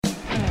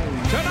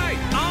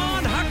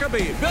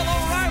Huckabee, Bill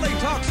O'Reilly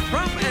talks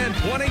Trump and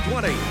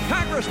 2020.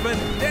 Congressman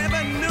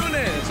Devin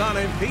Nunes on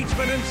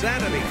impeachment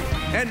insanity.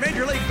 And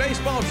Major League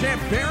Baseball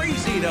champ Barry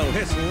Zito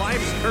hits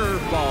life's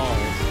curveballs.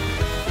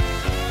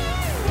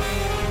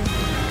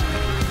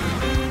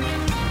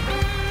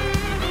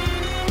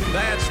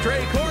 That's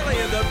Trey Corley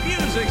in the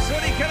Music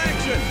City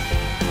Connection.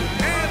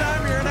 And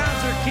I'm your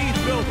announcer, Keith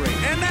Bilbrey.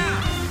 And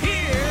now,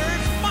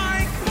 here's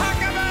Mike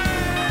Huckabee!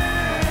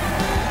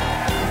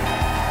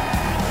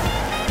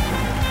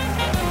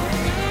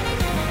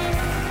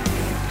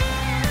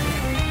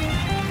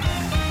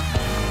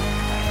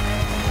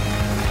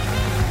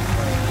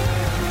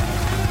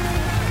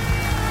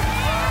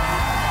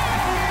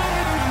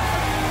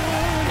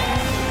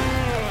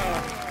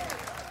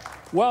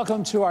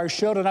 Welcome to our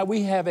show tonight.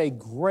 We have a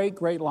great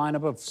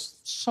lineup of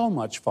so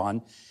much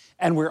fun,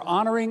 and we're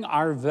honoring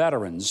our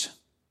veterans,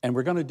 and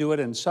we're going to do it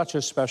in such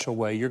a special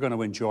way. You're going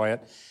to enjoy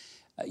it.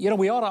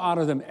 We ought to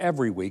honor them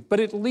every week, but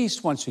at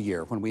least once a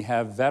year when we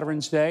have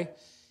Veterans Day,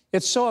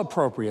 it's so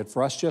appropriate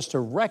for us just to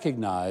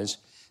recognize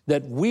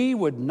that we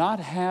would not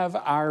have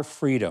our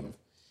freedom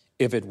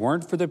if it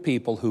weren't for the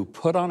people who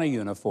put on a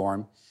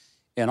uniform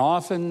and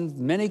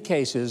often, many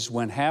cases,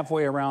 went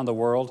halfway around the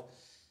world,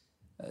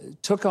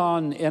 took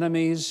on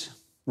enemies,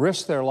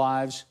 risked their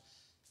lives,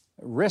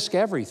 risked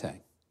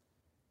everything,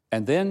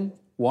 and then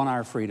won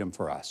our freedom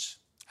for us.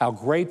 How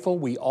grateful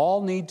we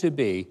all need to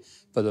be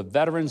for the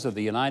veterans of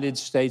the United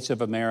States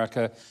of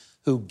America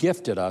who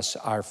gifted us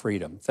our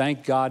freedom.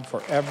 Thank God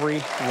for every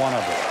one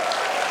of them.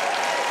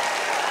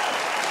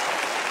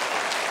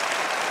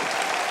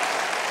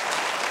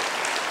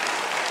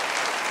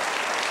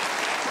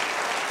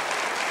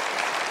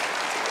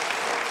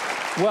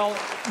 Well,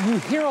 you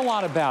hear a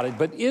lot about it,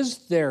 but is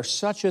there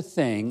such a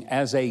thing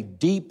as a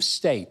deep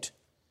state?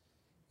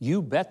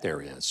 You bet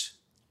there is.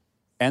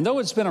 And though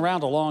it's been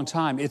around a long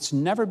time, it's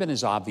never been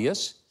as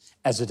obvious,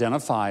 as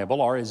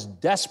identifiable, or as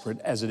desperate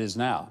as it is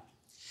now.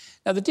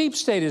 Now, the deep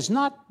state is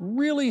not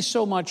really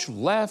so much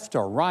left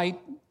or right,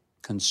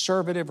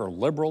 conservative or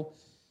liberal.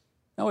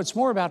 No, it's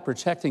more about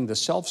protecting the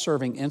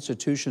self-serving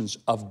institutions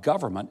of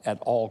government at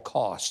all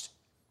cost.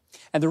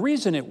 And the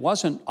reason it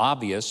wasn't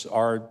obvious,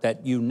 or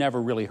that you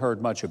never really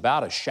heard much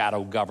about a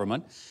shadow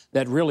government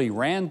that really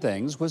ran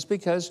things, was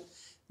because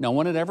no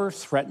one had ever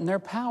threatened their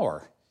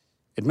power.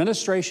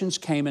 Administrations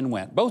came and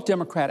went, both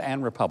Democrat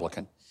and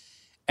Republican.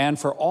 And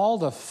for all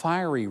the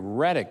fiery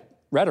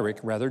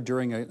rhetoric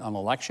during an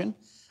election,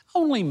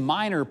 only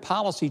minor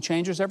policy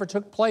changes ever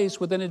took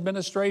place within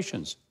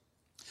administrations.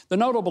 The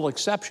notable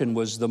exception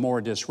was the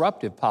more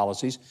disruptive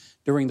policies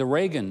during the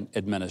Reagan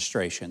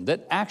administration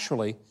that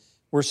actually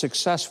were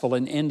successful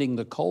in ending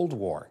the Cold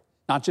War,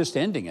 not just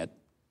ending it,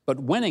 but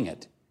winning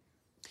it.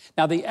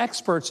 Now, the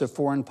experts of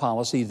foreign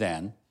policy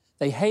then,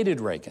 they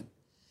hated Reagan.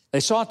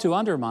 They sought to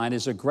undermine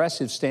his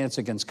aggressive stance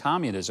against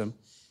communism,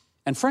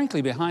 and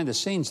frankly, behind the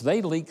scenes,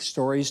 they leaked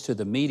stories to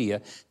the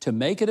media to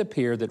make it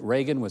appear that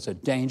Reagan was a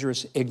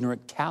dangerous,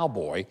 ignorant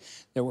cowboy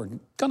that were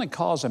going to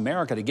cause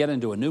America to get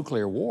into a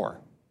nuclear war.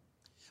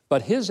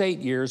 But his 8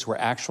 years were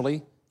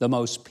actually the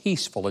most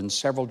peaceful in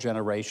several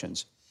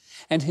generations.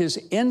 And his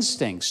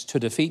instincts to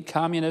defeat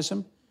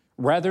communism,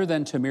 rather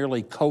than to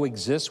merely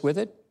coexist with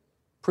it,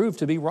 proved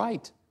to be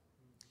right.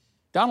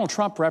 Donald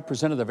Trump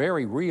represented a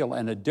very real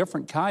and a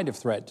different kind of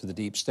threat to the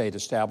deep state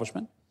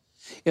establishment.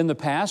 In the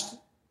past,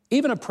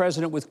 even a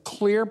president with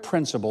clear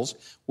principles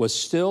was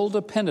still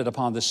dependent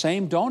upon the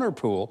same donor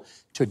pool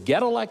to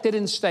get elected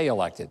and stay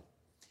elected.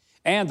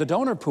 And the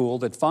donor pool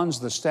that funds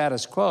the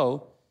status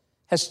quo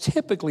has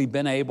typically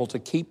been able to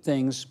keep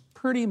things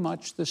pretty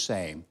much the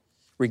same,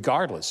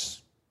 regardless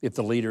if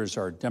the leaders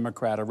are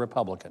Democrat or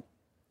Republican.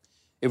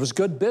 It was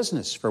good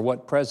business for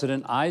what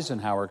President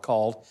Eisenhower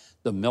called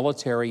the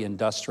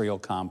military-industrial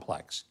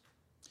complex.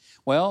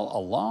 Well,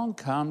 along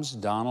comes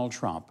Donald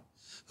Trump,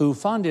 who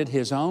funded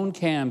his own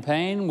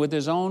campaign with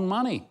his own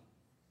money.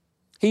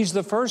 He's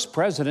the first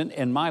president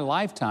in my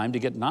lifetime to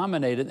get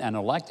nominated and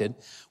elected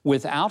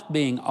without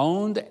being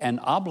owned and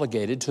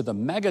obligated to the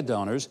mega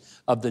donors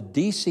of the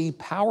D.C.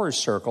 power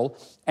circle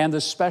and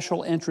the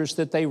special interests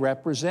that they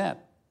represent.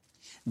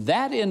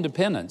 That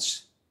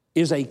independence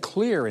is a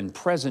clear and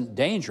present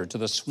danger to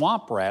the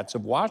swamp rats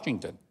of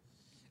Washington,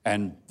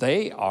 and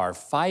they are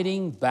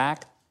fighting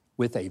back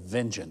with a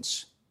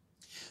vengeance.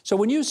 So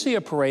when you see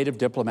a parade of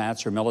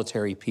diplomats or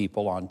military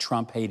people on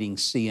Trump-hating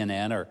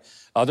CNN or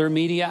other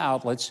media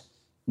outlets,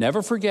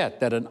 never forget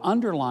that an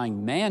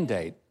underlying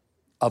mandate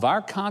of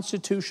our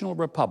constitutional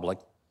republic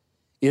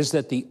is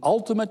that the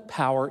ultimate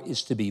power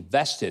is to be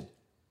vested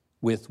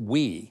with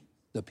we,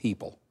 the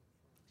people.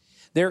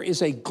 There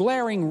is a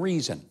glaring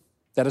reason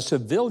that a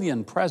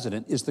civilian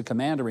president is the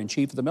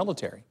commander-in-chief of the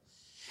military,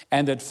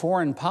 and that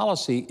foreign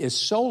policy is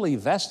solely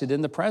vested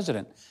in the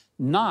president,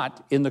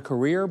 not in the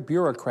career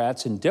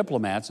bureaucrats and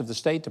diplomats of the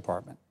State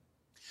Department.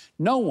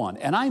 No one,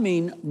 and I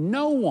mean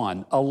no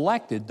one,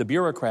 elected the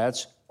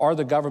bureaucrats or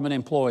the government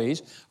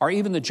employees or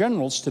even the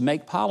generals to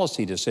make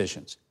policy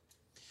decisions.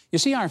 You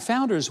see, our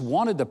founders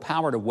wanted the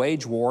power to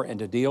wage war and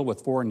to deal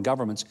with foreign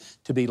governments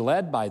to be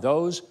led by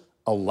those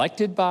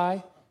elected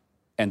by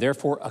and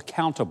therefore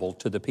accountable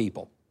to the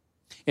people.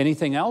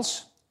 Anything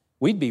else?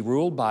 We'd be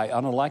ruled by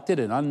unelected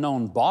and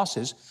unknown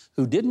bosses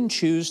who didn't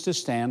choose to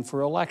stand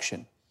for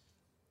election.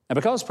 And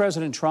because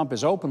President Trump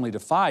has openly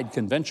defied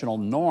conventional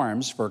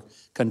norms for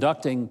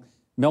conducting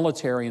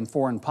military and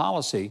foreign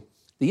policy,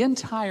 the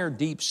entire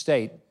deep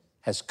state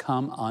has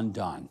come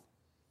undone.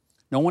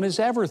 No one has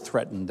ever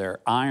threatened their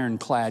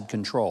ironclad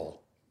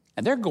control,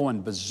 and they're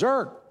going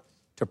berserk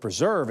to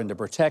preserve and to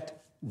protect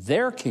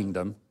their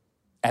kingdom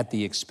at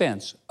the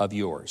expense of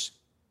yours.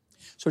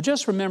 So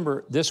just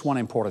remember this one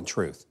important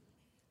truth.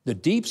 The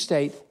deep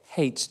state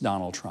hates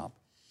Donald Trump.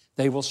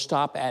 They will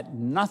stop at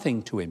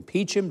nothing to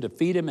impeach him,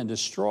 defeat him, and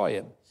destroy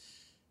him.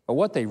 But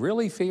what they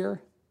really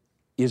fear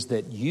is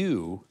that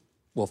you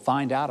will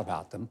find out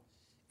about them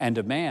and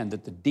demand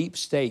that the deep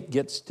state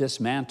gets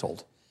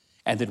dismantled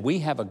and that we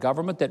have a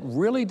government that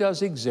really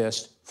does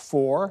exist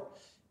for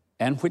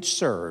and which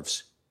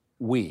serves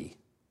we,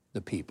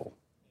 the people.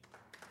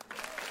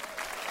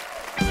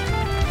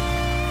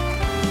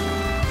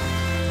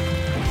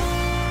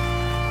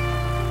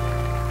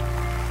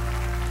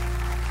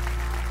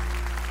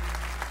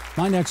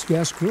 My next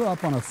guest grew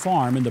up on a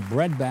farm in the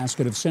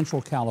breadbasket of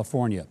Central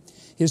California.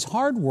 His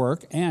hard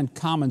work and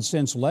common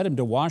sense led him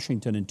to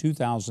Washington in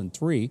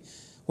 2003,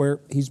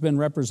 where he's been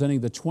representing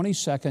the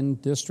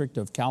 22nd District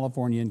of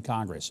California in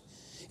Congress.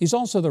 He's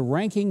also the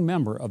ranking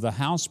member of the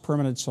House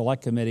Permanent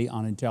Select Committee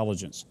on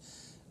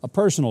Intelligence. A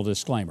personal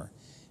disclaimer: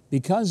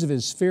 because of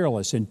his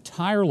fearless and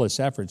tireless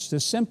efforts to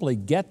simply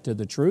get to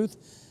the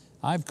truth,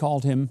 I've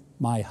called him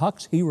my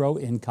Hux hero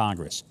in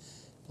Congress.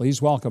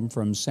 Please welcome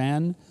from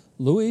San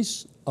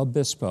Luis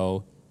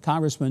Obispo,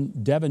 Congressman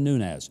Devin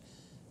Nunes.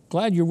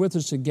 Glad you're with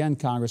us again,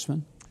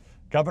 Congressman.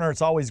 Governor,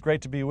 it's always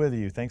great to be with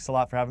you. Thanks a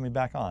lot for having me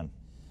back on.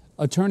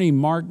 Attorney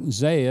Mark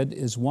Zaid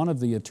is one of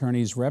the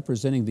attorneys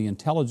representing the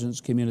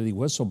intelligence community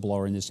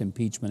whistleblower in this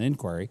impeachment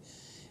inquiry.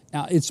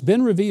 Now, it's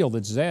been revealed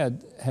that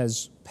Zaid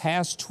has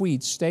passed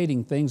tweets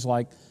stating things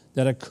like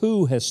that a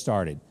coup has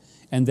started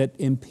and that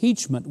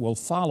impeachment will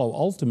follow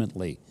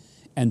ultimately,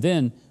 and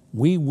then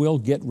we will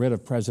get rid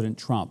of President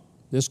Trump.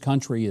 This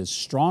country is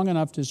strong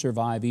enough to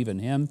survive even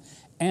him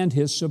and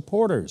his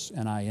supporters,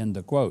 and I end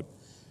the quote.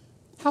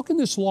 How can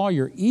this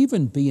lawyer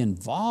even be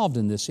involved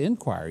in this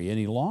inquiry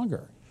any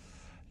longer?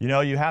 You know,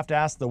 you have to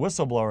ask the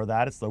whistleblower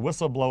that. It's the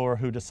whistleblower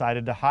who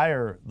decided to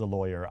hire the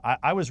lawyer.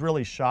 I was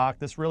really shocked.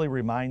 This really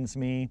reminds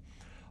me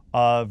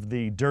of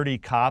the dirty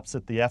cops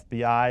at the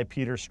FBI,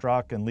 Peter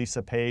Strzok and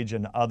Lisa Page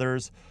and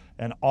others,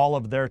 and all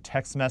of their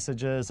text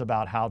messages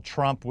about how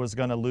Trump was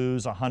going to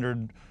lose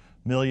 100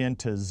 million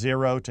to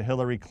 0 to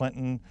Hillary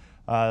Clinton,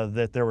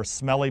 that there were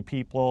smelly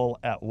people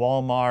at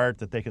Walmart,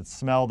 that they could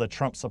smell the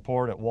Trump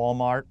support at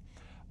Walmart.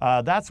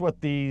 That's what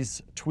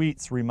these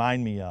tweets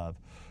remind me of.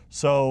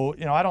 So,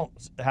 you know, I don't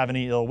have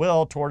any ill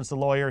will towards the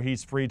lawyer.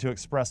 He's free to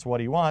express what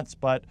he wants,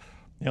 but,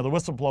 you know, the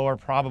whistleblower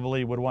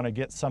probably would want to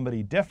get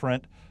somebody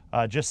different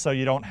just so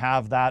you don't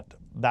have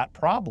that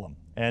problem.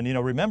 And, you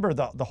know, remember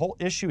the whole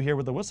issue here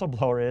with the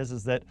whistleblower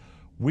is that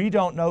we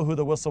don't know who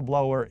the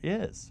whistleblower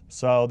is.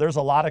 So there's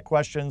a lot of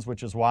questions,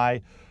 which is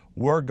why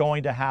we're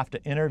going to have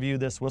to interview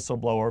this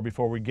whistleblower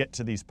before we get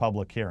to these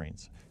public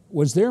hearings.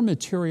 Was there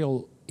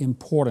material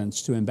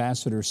importance to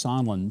Ambassador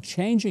Sondland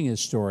changing his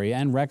story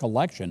and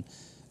recollection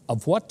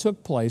of what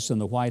took place in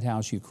the White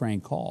House Ukraine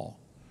call?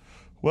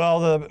 Well,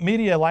 the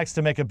media likes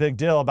to make a big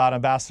deal about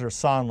Ambassador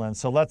Sondland,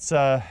 so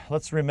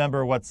let's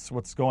remember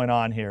what's going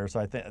on here. So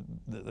I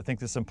think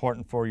this is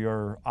important for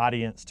your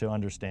audience to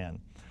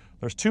understand.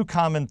 There's two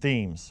common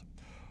themes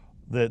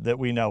that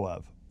we know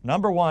of.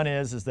 Number one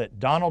is that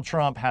Donald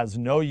Trump has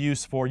no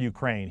use for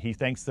Ukraine. He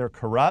thinks they're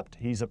corrupt.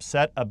 He's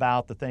upset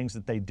about the things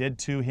that they did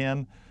to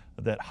him,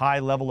 that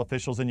high-level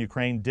officials in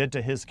Ukraine did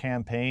to his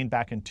campaign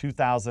back in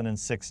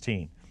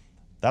 2016.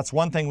 That's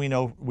one thing we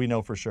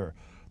know for sure.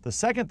 The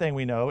second thing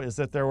we know is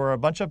that there were a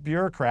bunch of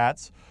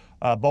bureaucrats,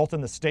 both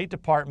in the State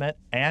Department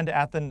and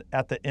at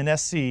the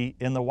NSC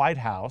in the White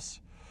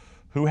House,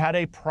 who had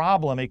a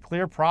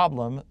clear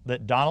problem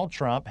that Donald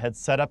Trump had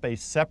set up a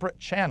separate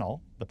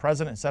channel. The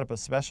president set up a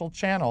special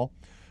channel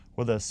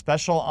with a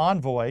special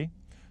envoy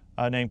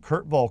named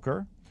Kurt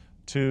Volker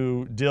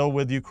to deal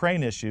with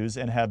Ukraine issues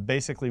and have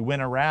basically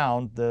went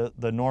around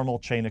the normal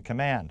chain of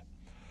command.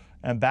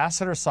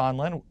 Ambassador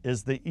Sondland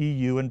is the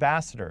EU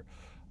ambassador.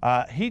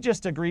 He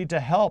just agreed to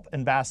help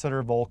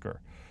Ambassador Volker.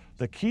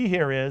 The key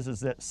here is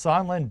that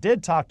Sondland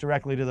did talk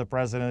directly to the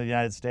President of the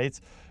United States,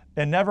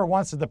 and never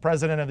once did the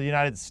President of the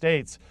United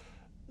States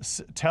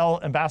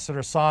tell Ambassador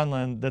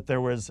Sondland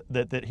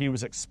that he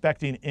was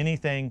expecting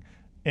anything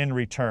in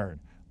return.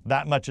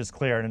 That much is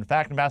clear. And in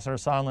fact, Ambassador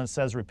Sondland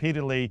says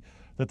repeatedly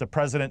that the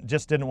President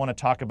just didn't want to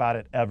talk about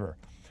it ever.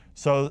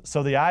 So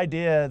the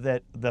idea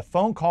that the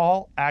phone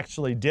call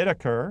actually did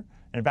occur,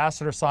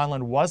 Ambassador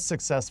Sondland was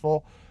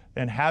successful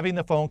in having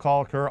the phone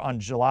call occur on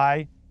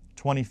July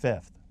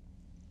 25th.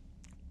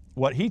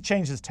 What he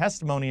changed his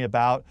testimony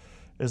about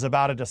is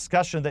about a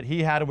discussion that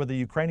he had with a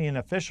Ukrainian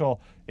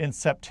official in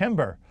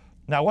September.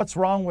 Now, what's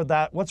wrong with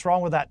that? What's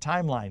wrong with that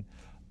timeline?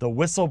 The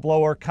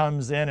whistleblower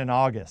comes in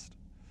August.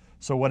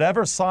 So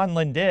whatever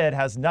Sondland did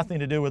has nothing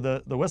to do with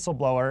the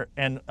whistleblower.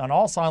 And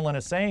all Sondland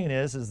is saying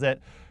is that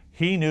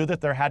he knew that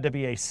there had to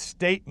be a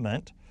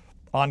statement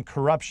on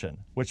corruption,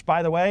 which,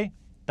 by the way,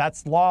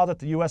 that's law that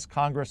the U.S.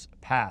 Congress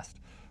passed.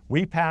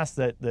 We passed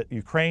that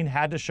Ukraine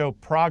had to show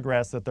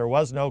progress, that there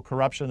was no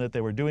corruption, that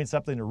they were doing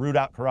something to root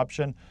out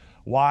corruption.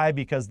 Why?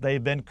 Because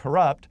they've been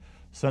corrupt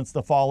since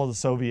the fall of the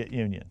Soviet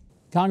Union.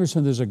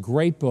 Congressman, there's a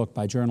great book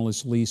by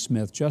journalist Lee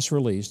Smith just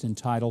released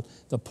entitled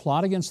The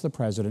Plot Against the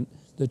President,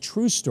 the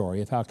true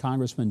story of how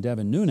Congressman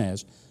Devin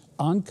Nunes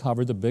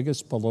uncovered the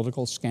biggest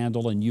political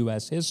scandal in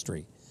U.S.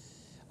 history.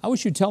 I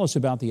wish you'd tell us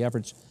about the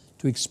efforts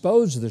to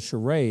expose the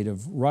charade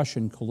of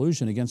Russian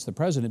collusion against the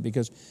president,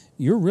 because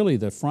you're really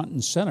the front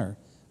and center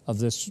of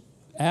this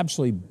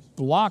absolutely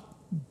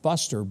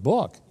blockbuster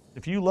book.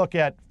 If you look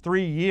at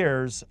 3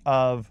 years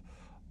of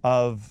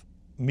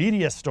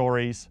media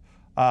stories,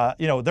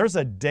 there's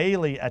a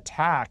daily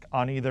attack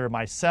on either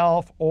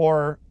myself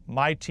or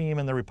my team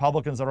and the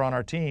Republicans that are on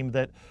our team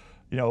that,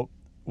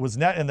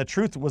 and the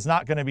truth was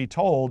not going to be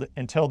told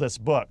until this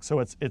book. So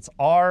it's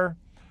our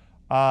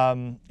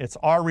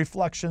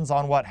reflections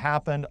on what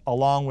happened,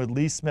 along with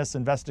Lee Smith's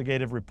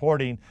investigative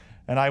reporting.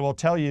 And I will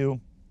tell you,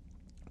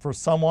 for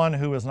someone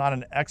who is not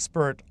an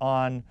expert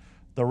on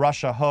the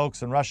Russia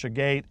hoax and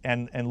Russiagate,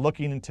 and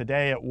looking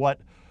today at what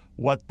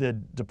the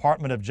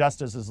Department of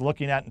Justice is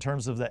looking at in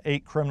terms of the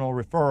 8 criminal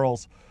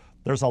referrals,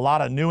 there's a lot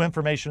of new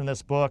information in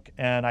this book,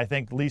 and I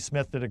think Lee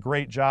Smith did a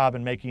great job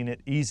in making it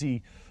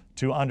easy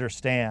to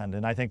understand,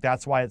 and I think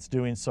that's why it's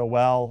doing so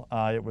well.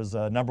 It was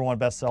a #1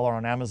 bestseller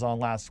on Amazon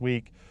last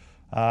week,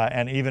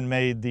 and even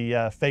made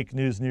the Fake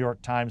News New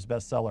York Times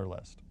bestseller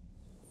list.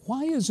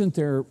 Why isn't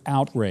there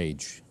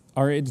outrage,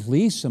 or at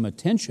least some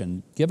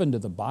attention, given to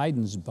the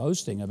Bidens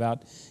boasting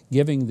about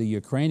giving the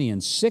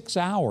Ukrainians 6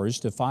 hours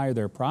to fire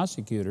their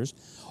prosecutors,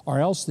 or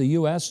else the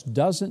U.S.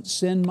 doesn't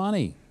send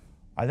money?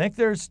 I think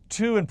there's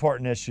 2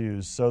 important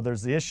issues. So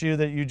there's the issue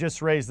that you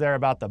just raised there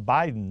about the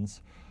Bidens.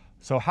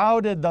 So how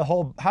did the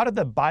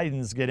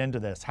Bidens get into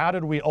this? How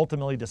did we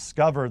ultimately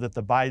discover that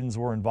the Bidens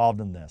were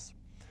involved in this?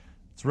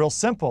 It's real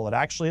simple. It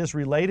actually is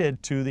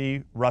related to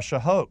the Russia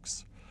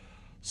hoax.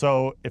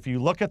 So if you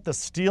look at the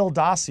Steele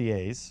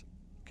dossiers,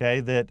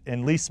 that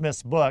in Lee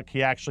Smith's book,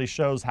 he actually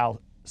shows how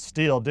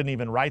Steele didn't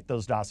even write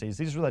those dossiers.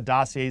 These were the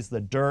dossiers, the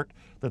dirt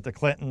that the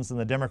Clintons and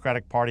the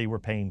Democratic Party were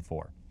paying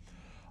for.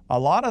 A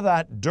lot of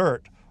that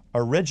dirt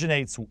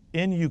originates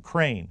in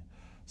Ukraine.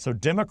 So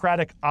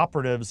Democratic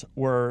operatives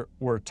were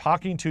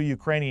talking to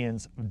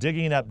Ukrainians,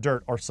 digging up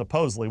dirt, or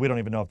supposedly, we don't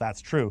even know if that's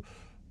true,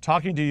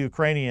 talking to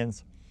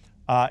Ukrainians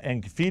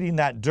and feeding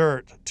that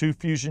dirt to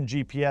Fusion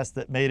GPS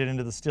that made it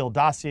into the Steele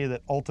dossier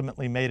that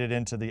ultimately made it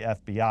into the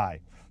FBI.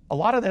 A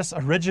lot of this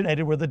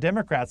originated with the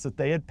Democrats that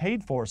they had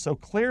paid for. So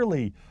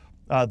clearly,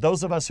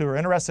 those of us who are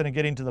interested in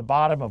getting to the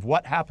bottom of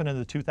what happened in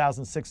the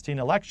 2016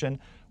 election,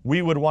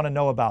 we would want to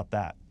know about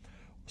that.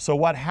 So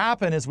what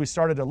happened is we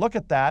started to look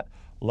at that.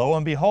 Lo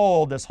and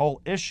behold, this whole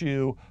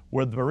issue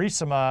with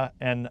Burisma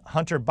and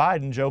Hunter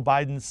Biden, Joe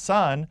Biden's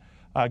son,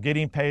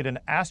 getting paid an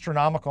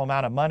astronomical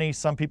amount of money.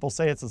 Some people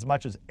say it's as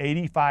much as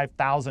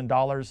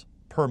 $85,000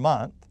 per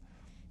month.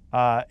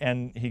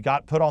 And he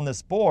got put on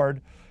this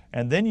board.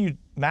 And then you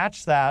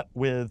match that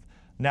with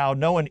now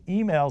knowing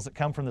emails that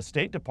come from the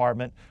State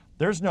Department.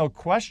 There's no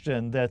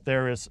question that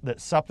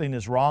that something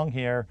is wrong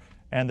here,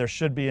 and there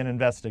should be an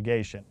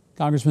investigation.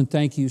 Congressman,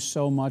 thank you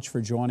so much for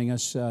joining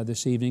us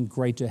this evening.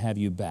 Great to have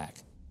you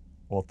back.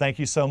 Well, thank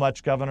you so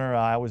much, Governor.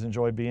 I always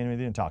enjoy being with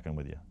you and talking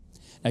with you.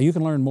 Now, you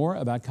can learn more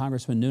about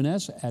Congressman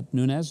Nunes at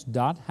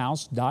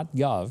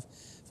nunes.house.gov.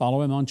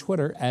 Follow him on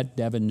Twitter at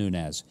Devin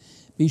Nunes.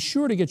 Be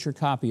sure to get your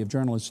copy of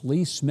journalist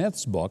Lee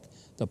Smith's book,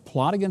 The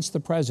Plot Against the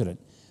President,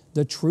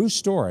 the true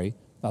story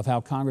of how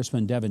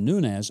Congressman Devin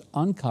Nunes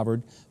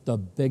uncovered the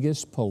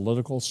biggest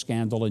political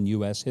scandal in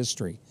U.S.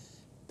 history.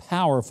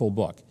 Powerful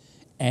book,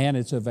 and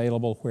it's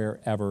available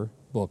wherever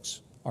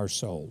books are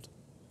sold.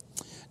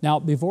 Now,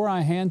 before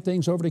I hand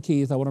things over to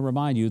Keith, I want to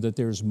remind you that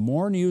there's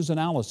more news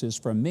analysis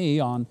from me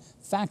on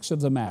facts of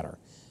the matter.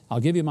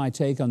 I'll give you my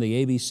take on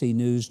the ABC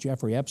News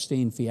Jeffrey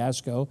Epstein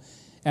fiasco,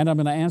 and I'm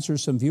going to answer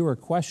some viewer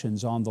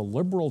questions on the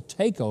liberal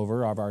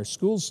takeover of our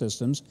school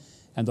systems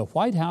and the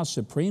White House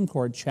Supreme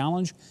Court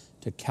challenge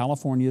to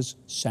California's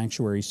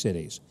sanctuary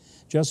cities.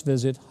 Just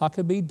visit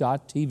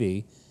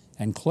Huckabee.tv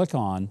and click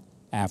on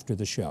After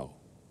the Show.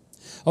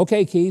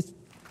 Okay, Keith,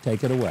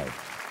 take it away.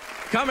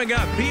 Coming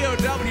up,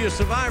 POW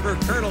survivor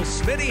Colonel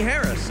Smitty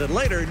Harris and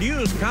later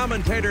news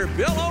commentator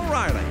Bill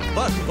O'Reilly,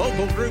 plus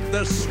vocal group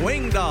The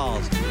Swing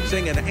Dolls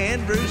singing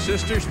Andrew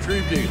Sisters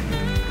Tribute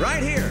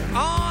right here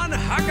on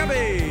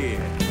Huckabee.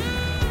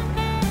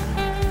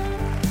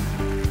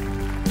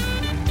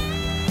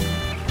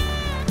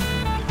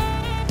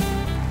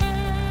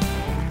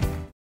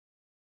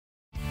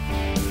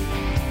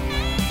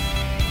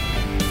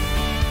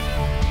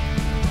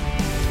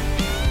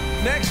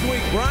 Next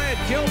week, Brian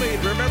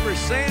Kilmeade remembers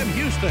Sam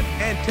Houston,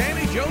 and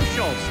Tammy Jo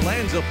Schultz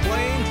lands a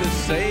plane to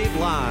save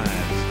lives.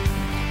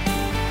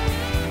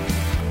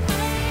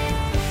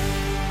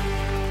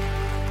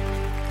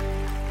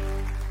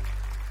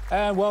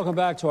 And welcome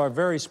back to our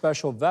very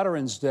special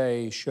Veterans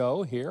Day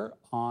show here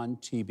on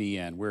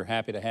TBN. We're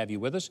happy to have you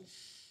with us.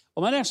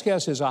 Well, my next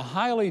guest is a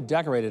highly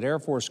decorated Air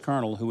Force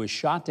colonel who was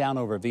shot down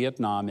over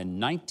Vietnam in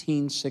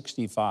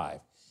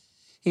 1965.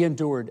 He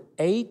endured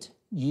 8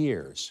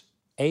 years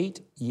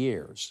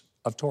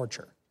of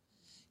torture.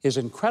 His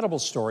incredible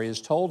story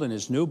is told in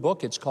his new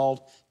book. It's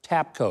called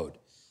Tap Code,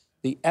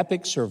 the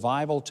epic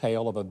survival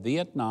tale of a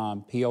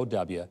Vietnam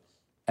POW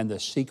and the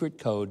secret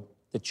code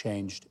that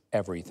changed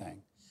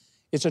everything.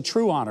 It's a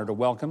true honor to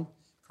welcome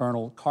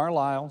Colonel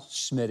Carlisle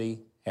Smitty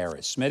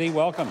Harris. Smitty,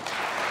 welcome.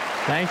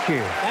 Thank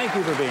you. Thank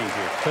you for being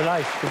here. So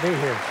nice to be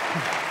here.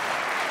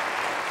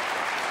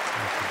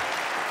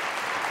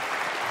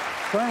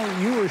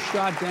 Colonel, you were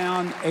shot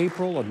down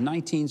April of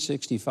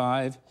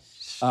 1965.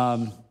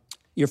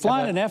 You're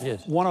flying an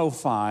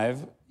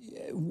F-105.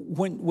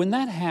 When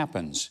that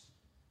happens,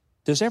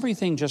 does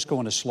everything just go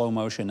into slow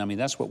motion? I mean,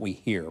 that's what we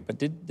hear. But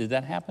did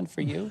that happen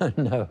for you?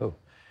 No.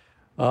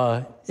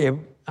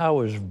 I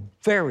was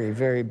very,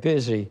 very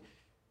busy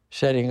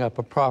setting up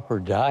a proper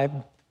dive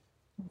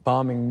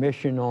bombing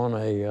mission on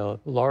a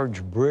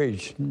large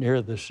bridge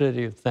near the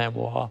city of Than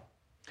Hoa.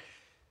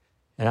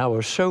 And I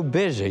was so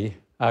busy,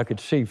 I could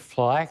see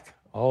flak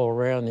all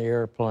around the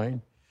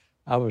airplane.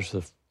 I was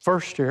the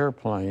first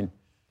airplane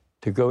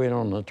to go in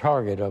on the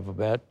target of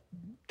about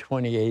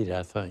 28,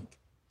 I think.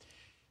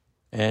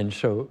 And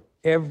so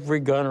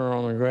every gunner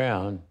on the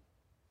ground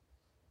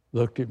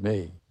looked at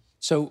me.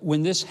 So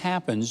when this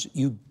happens,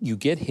 you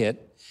get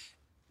hit.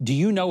 Do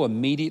you know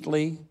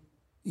immediately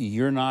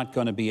you're not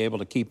going to be able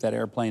to keep that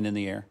airplane in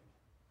the air?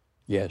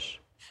 Yes.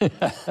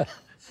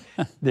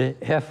 The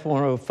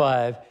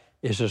F-105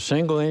 is a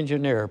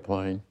single-engine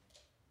airplane,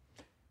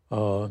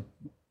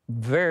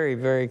 very,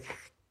 very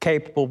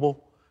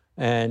capable,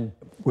 and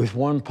with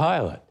one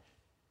pilot.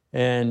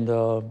 And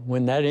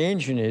when that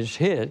engine is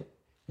hit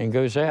and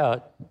goes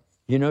out,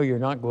 you know you're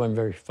not going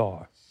very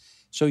far.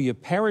 So you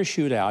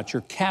parachute out,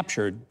 you're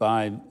captured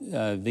by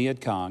Viet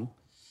Cong.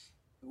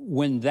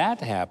 When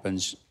that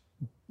happens,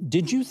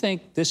 did you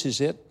think, this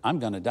is it, I'm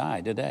going to die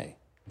today?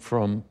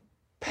 From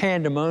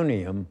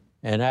pandemonium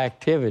and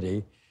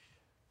activity,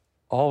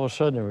 all of a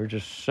sudden there was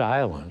just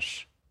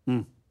silence.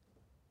 And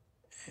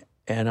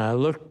I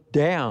looked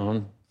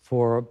down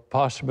for a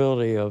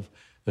possibility of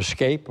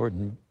escape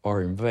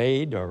or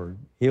invade or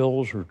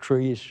hills or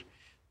trees.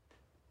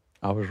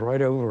 I was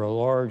right over a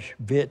large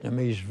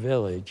Vietnamese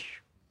village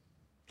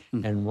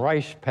and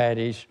rice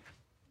paddies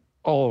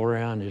all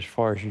around as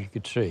far as you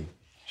could see.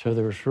 So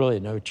there was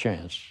really no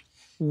chance.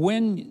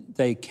 When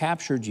they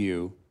captured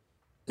you,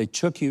 they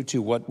took you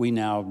to what we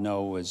now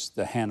know as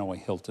the Hanoi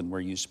Hilton, where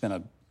you spent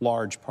a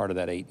large part of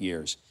that 8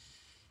 years.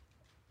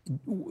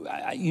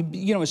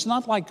 You know, it's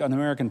not like an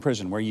American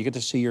prison where you get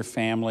to see your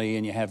family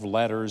and you have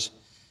letters.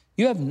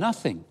 You have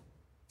nothing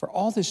for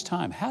all this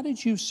time. How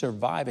did you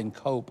survive and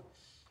cope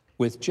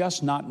with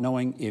just not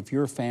knowing if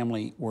your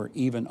family were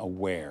even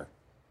aware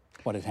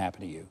what had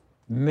happened to you?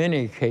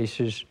 Many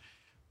cases,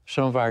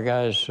 some of our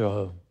guys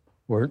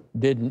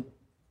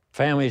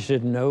families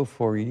didn't know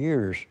for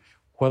years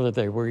whether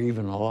they were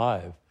even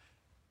alive.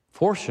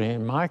 Fortunately,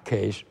 in my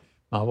case,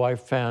 my wife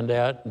found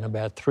out in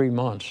about 3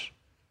 months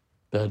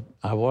that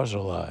I was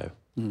alive.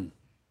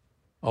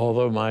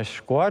 Although my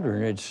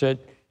squadron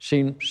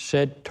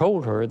had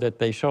told her that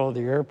they saw the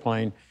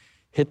airplane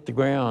hit the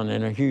ground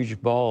in a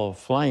huge ball of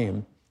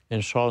flame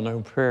and saw no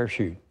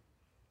parachute.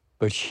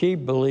 But she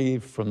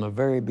believed from the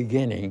very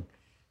beginning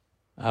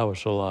I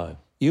was alive.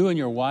 You and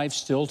your wife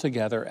still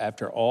together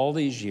after all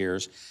these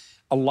years.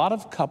 A lot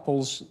of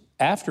couples,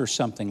 after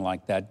something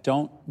like that,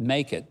 don't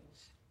make it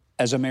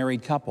as a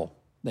married couple.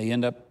 They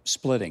end up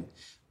splitting.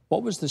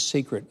 What was the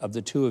secret of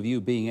the two of you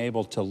being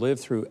able to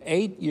live through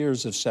 8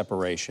 years of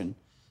separation,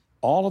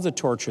 all of the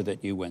torture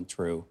that you went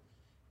through,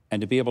 and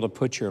to be able to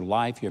put your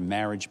life, your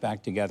marriage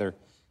back together,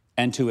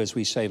 and to, as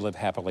we say, live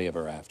happily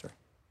ever after?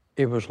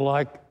 It was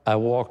like I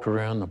walked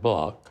around the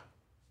block.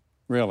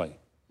 Really?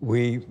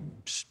 We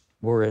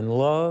were in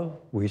love.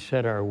 We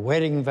said our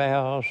wedding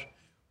vows.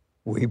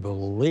 We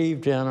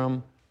believed in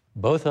them.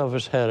 Both of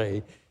us had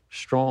a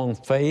strong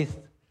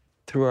faith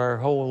through our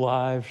whole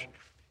lives.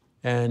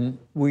 And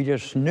we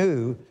just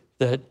knew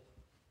that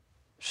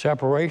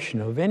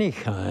separation of any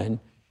kind,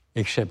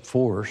 except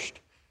forced,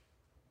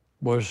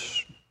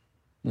 was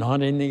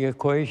not in the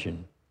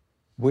equation.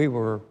 We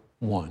were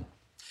one.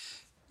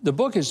 The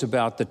book is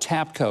about the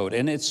TAP code,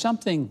 and it's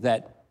something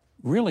that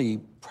really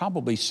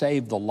probably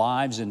saved the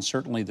lives and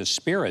certainly the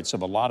spirits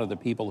of a lot of the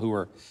people who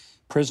were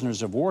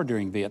prisoners of war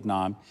during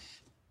Vietnam.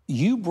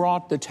 You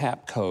brought the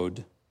TAP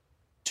code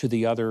to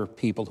the other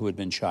people who had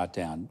been shot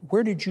down.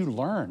 Where did you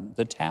learn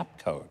the TAP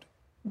code?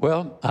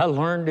 Well, I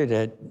learned it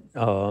at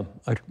a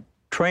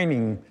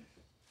training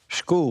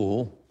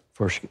school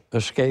for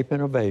escape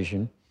and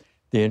evasion.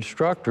 The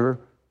instructor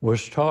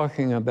was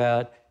talking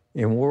about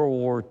in World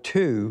War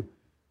II,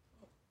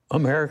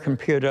 American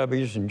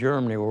POWs in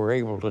Germany were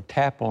able to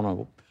tap on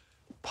a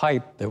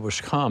pipe that was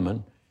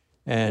common,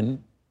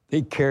 and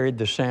they carried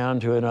the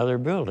sound to another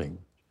building.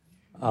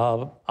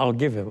 I'll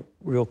give a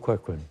real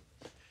quick one.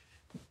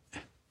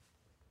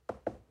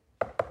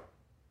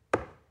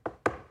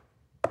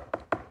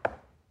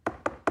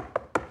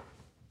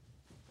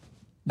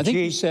 I think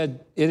you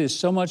said, it is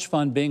so much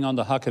fun being on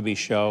the Huckabee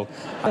Show.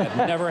 I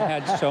have never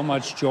had so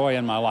much joy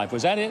in my life.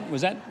 Was that it?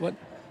 Was that what?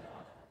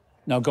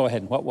 No, go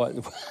ahead. What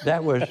was?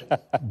 That was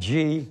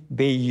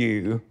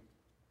GBU.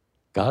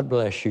 God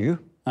bless you.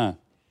 Huh.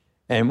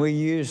 And we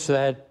use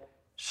that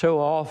so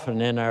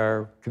often in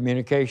our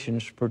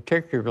communications,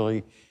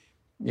 particularly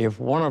if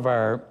one of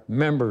our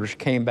members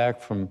came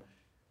back from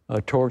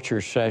a torture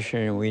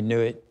session and we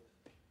knew it,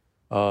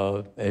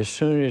 as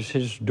soon as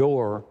his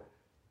door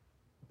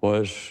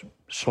was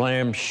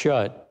slammed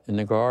shut and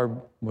the guard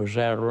was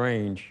out of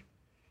range,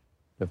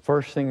 the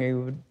first thing he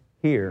would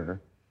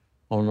hear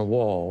on the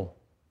wall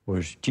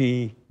was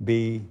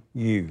GBU.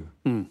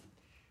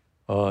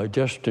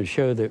 Just to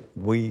show that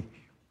we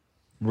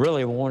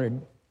really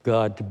wanted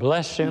God to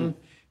bless him,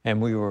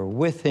 and we were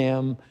with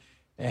him,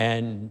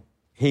 and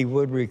he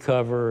would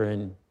recover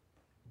and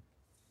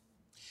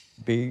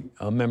be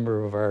a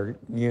member of our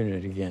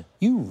unit again.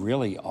 You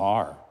really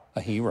are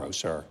a hero,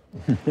 sir.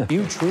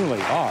 You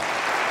truly are.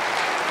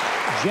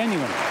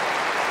 Genuinely.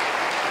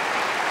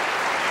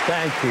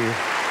 Thank you.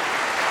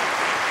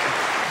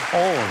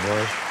 All of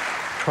us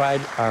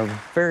tried our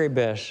very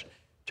best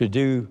to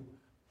do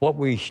what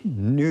we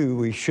knew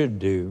we should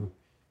do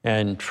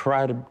and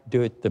try to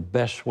do it the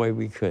best way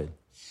we could.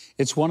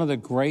 It's one of the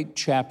great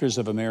chapters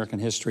of American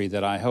history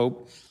that I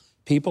hope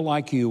people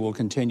like you will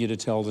continue to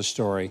tell the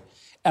story.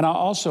 And I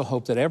also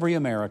hope that every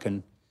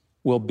American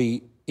will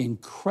be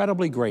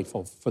incredibly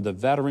grateful for the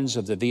veterans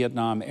of the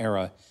Vietnam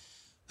era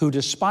who,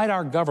 despite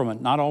our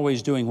government not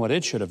always doing what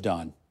it should have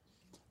done,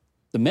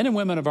 the men and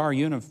women of our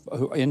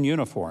in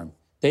uniform,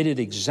 they did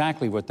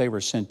exactly what they were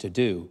sent to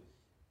do.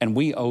 And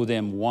we owe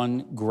them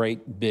one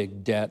great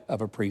big debt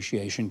of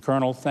appreciation.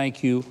 Colonel,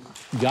 thank you.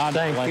 God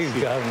bless you. Thank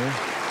you, Governor.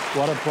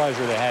 What a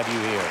pleasure to have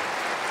you here.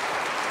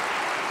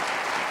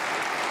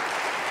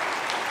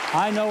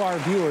 I know our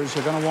viewers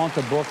are going to want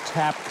the book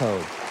Tap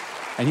Code,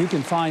 and you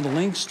can find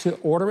links to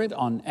order it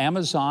on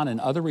Amazon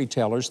and other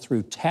retailers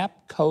through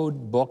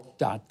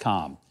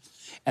tapcodebook.com.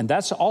 And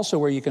that's also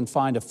where you can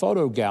find a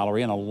photo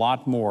gallery and a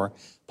lot more,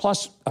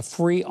 plus a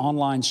free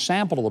online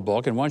sample of the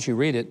book. And once you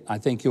read it, I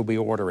think you'll be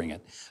ordering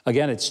it.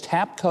 Again, it's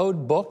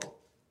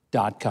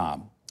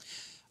tapcodebook.com.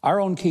 Our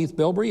own Keith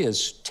Bilbrey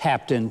is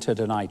tapped into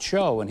tonight's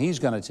show, and he's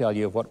going to tell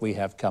you what we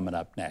have coming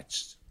up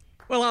next.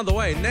 Well, on the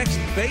way, next,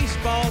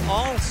 baseball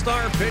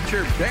all-star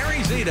pitcher Barry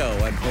Zito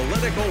and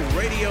political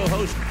radio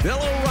host Bill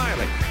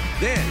O'Reilly.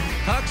 Then,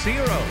 Huck's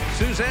hero,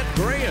 Suzette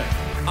Graham,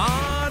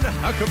 on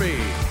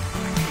Huckabee.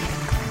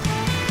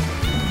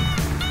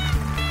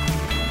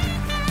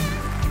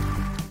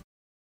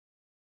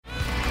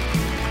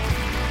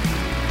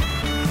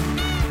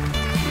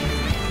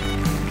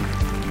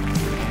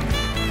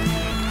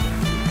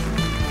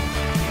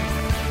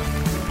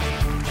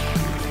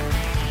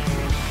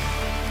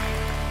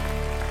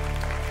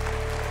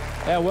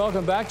 And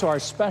welcome back to our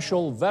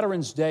special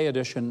Veterans Day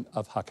edition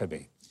of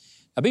Huckabee.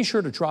 Now be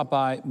sure to drop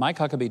by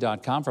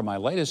MikeHuckabee.com for my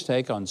latest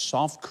take on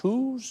soft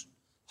coups,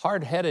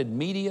 hard-headed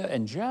media,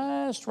 and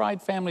just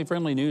right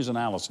family-friendly news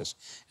analysis.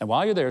 And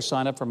while you're there,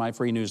 sign up for my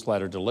free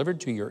newsletter delivered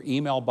to your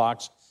email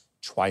box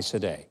twice a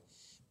day.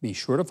 Be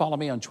sure to follow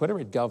me on Twitter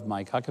at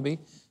GovMikeHuckabee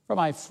for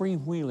my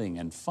freewheeling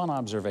and fun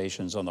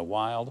observations on the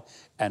wild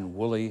and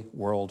woolly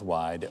World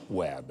Wide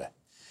Web.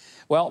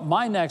 Well,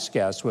 my next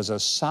guest was a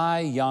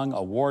Cy Young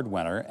Award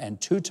winner and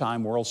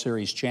two-time World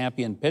Series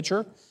champion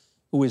pitcher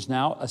who is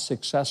now a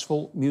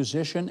successful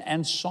musician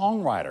and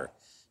songwriter.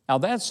 Now,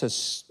 that's a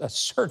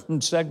certain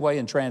segue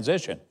and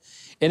transition.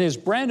 In his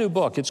brand new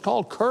book, it's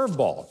called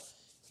Curveball,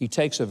 he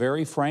takes a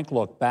very frank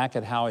look back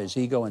at how his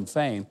ego and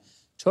fame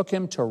took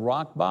him to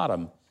rock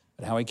bottom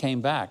and how he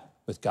came back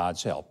with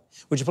God's help.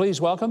 Would you please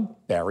welcome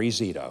Barry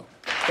Zito.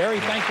 Barry,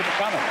 thank you for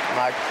coming.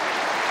 Mike.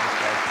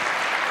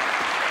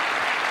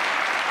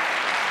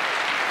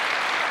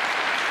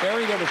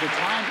 Barry, there was a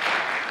time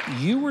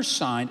you were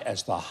signed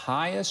as the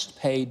highest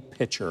paid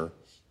pitcher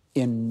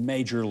in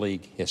Major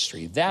League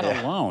history. That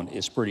alone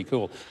is pretty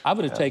cool. I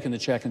would have taken the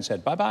check and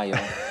said, bye-bye,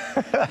 y'all.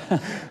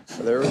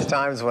 There was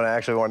times when I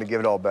actually wanted to give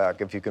it all back,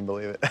 if you can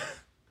believe it.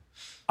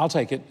 I'll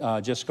take it.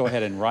 Just go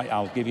ahead and write.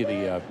 I'll give you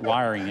the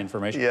wiring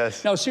information.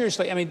 Yes. No,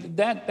 seriously, I mean,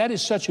 that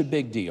is such a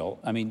big deal.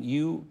 I mean,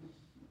 you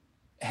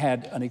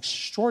had an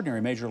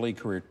extraordinary Major League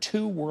career,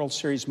 2 World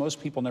Series.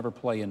 Most people never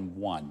play in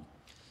 1.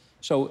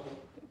 So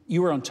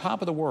you were on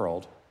top of the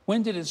world.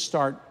 When did it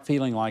start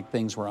feeling like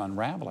things were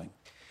unraveling?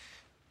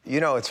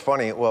 You know, it's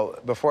funny. Well,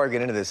 before I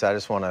get into this, I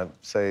just want to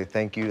say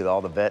thank you to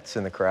all the vets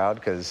in the crowd,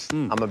 because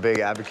I'm a big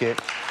advocate.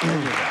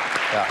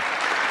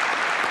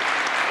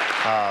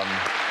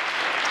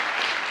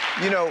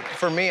 You know,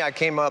 for me, I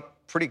came up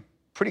pretty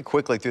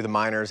quickly through the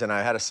minors, and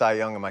I had a Cy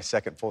Young in my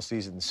second full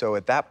season. So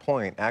at that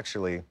point,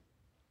 actually,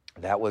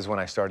 that was when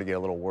I started to get a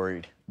little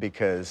worried,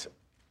 because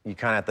you're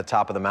kind of at the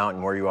top of the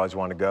mountain where you always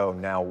want to go.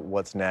 Now,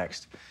 what's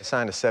next? I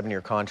signed a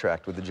 7-year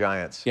contract with the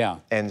Giants. Yeah.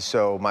 And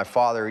so my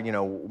father, you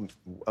know,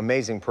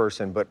 amazing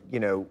person, but, you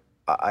know,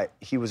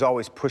 he was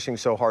always pushing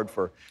so hard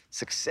for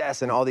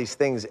success and all these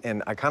things,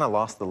 and I kind of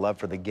lost the love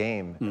for the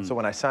game. And so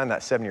when I signed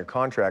that 7-year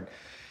contract,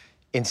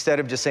 instead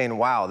of just saying,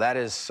 wow, that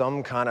is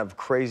some kind of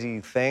crazy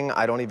thing,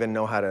 I don't even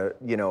know how to,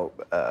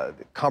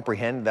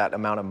 comprehend that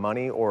amount of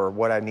money or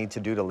what I need to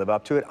do to live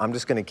up to it. I'm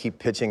just going to keep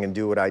pitching and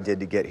do what I did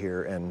to get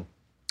here, and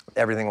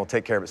everything will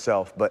take care of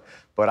itself. But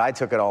I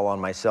took it all on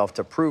myself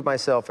to prove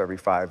myself every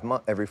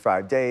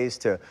 5 days,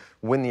 to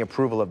win the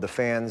approval of the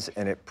fans,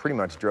 and it pretty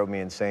much drove me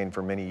insane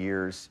for many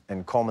years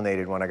and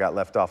culminated when I got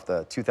left off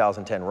the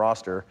 2010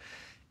 roster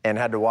and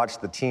had to watch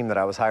the team that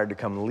I was hired to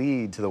come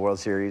lead to the World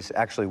Series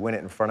actually win it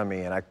in front of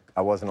me, and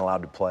I wasn't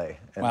allowed to play.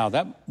 And wow,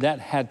 that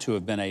had to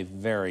have been a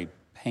very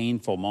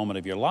painful moment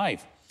of your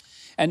life.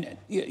 And,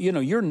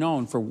 you're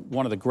known for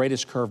one of the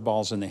greatest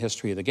curveballs in the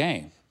history of the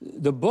game.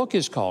 The book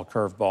is called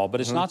Curveball, but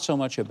it's not so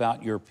much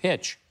about your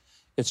pitch.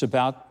 It's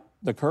about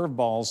the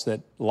curveballs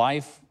that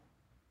life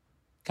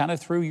kind of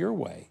threw your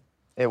way.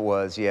 It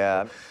was,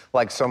 yeah.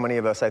 Like so many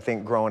of us, I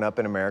think, growing up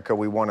in America,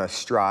 we want to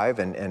strive,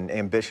 and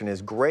ambition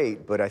is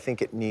great, but I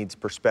think it needs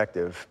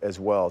perspective as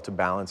well to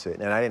balance it,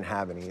 and I didn't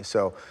have any.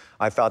 So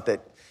I thought that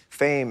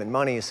fame and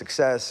money,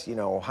 success,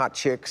 hot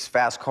chicks,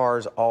 fast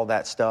cars, all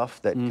that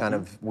stuff that kind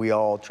of we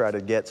all try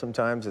to get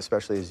sometimes,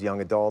 especially as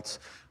young adults,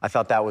 I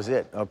thought that was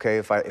it. Okay,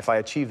 if I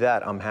achieve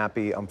that, I'm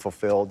happy, I'm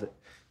fulfilled,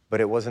 but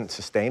it wasn't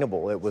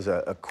sustainable. It was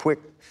a quick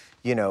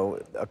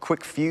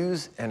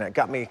fuse, and it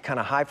got me kind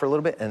of high for a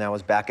little bit, and I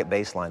was back at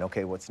baseline.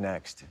 Okay, what's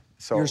next?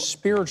 So your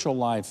spiritual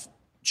life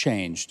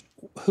changed.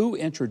 Who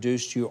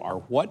introduced you, or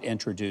what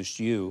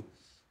introduced you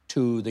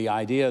to the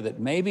idea that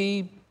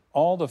maybe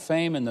all the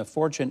fame and the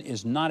fortune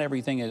is not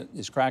everything it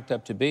is cracked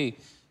up to be?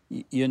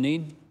 You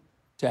need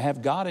to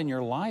have God in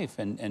your life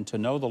and to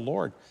know the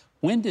Lord.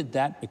 When did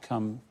that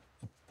become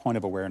a point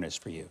of awareness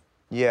for you?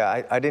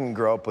 Yeah, I didn't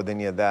grow up with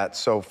any of that.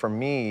 So for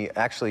me,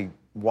 actually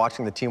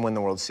watching the team win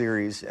the World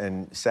Series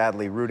and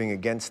sadly rooting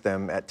against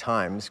them at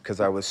times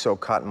because I was so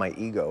caught in my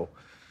ego,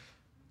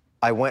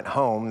 I went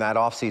home that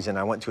offseason.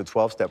 I went to a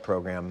 12-step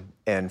program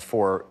and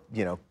for,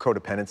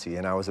 codependency,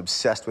 and I was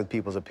obsessed with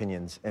people's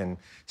opinions. And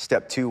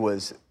step 2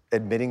 was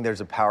admitting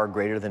there's a power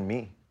greater than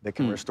me that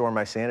can restore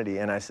my sanity.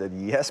 And I said,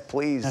 yes,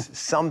 please,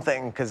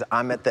 something, because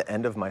I'm at the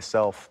end of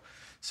myself.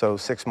 So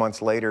 6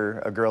 months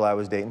later, a girl I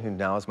was dating, who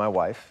now is my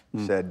wife,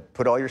 said,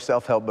 put all your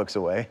self-help books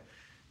away,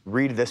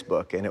 read this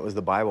book. And it was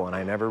the Bible, and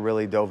I never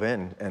really dove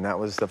in. And that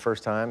was the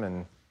first time,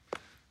 and,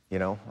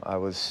 I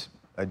was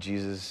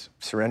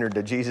surrendered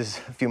to Jesus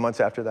a few months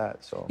after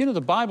that. So the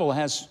Bible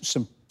has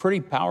some pretty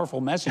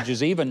powerful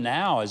messages. Even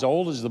now, as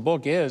old as the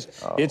book is,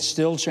 it's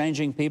still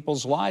changing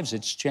people's lives.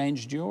 It's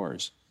changed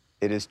yours.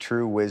 It is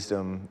true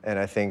wisdom, and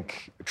I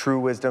think true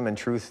wisdom and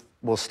truth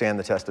will stand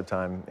the test of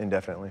time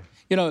indefinitely.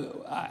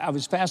 I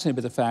was fascinated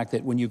by the fact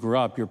that when you grew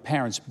up, your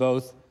parents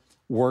both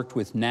worked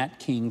with Nat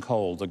King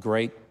Cole, the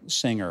great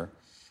singer.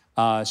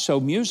 So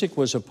music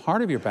was a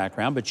part of your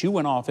background, but you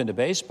went off into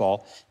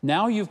baseball.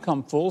 Now you've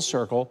come full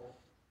circle,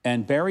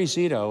 and Barry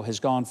Zito has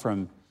gone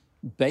from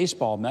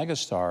baseball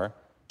megastar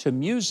to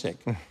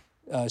music,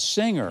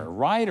 singer,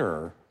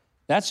 writer.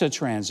 That's a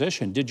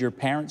transition. Did your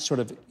parents sort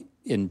of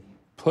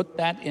put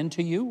that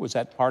into you? Was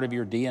that part of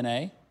your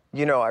DNA?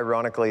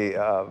 Ironically,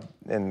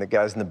 and the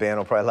guys in the band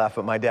will probably laugh,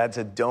 but my dad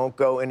said, don't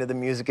go into the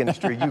music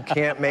industry. You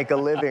can't make a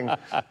living.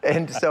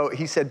 And so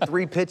he said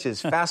 3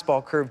 pitches,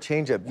 fastball, curve,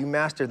 changeup. You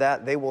master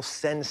that, they will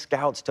send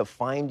scouts to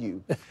find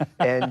you.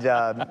 And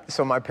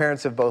so my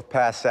parents have both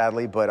passed,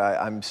 sadly, but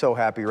I'm so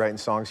happy writing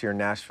songs here in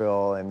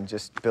Nashville and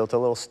just built a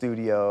little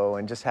studio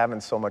and just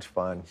having so much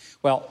fun.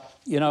 Well,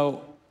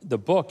 the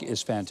book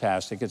is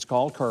fantastic. It's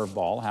called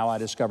Curveball, How I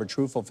Discovered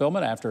True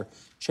Fulfillment After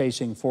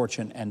Chasing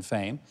Fortune and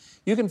Fame.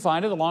 You can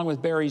find it along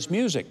with Barry's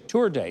music,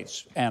 tour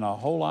dates, and a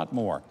whole lot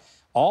more,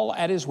 all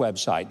at his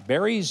website,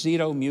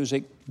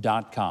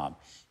 barryzitomusic.com.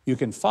 You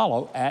can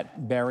follow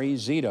at Barry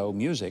Zito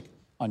Music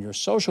on your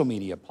social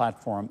media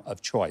platform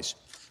of choice.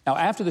 Now,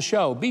 after the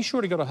show, be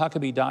sure to go to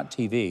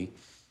Huckabee.tv.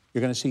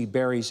 You're going to see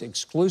Barry's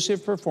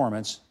exclusive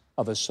performance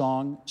of a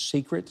song,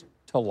 Secret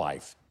to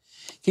Life.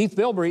 Keith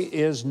Bilbrey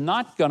is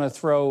not going to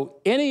throw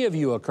any of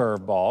you a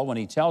curveball when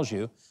he tells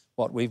you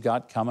what we've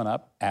got coming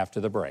up after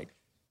the break.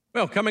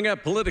 Well, coming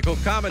up, political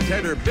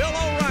commentator Bill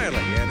O'Reilly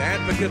and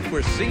advocate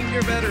for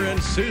senior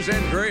veteran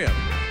Suzanne Graham.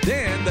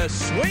 Then the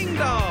Swing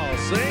Dolls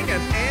sing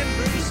an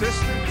Andrew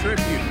Sister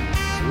tribute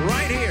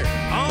right here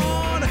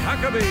on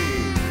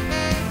Huckabee.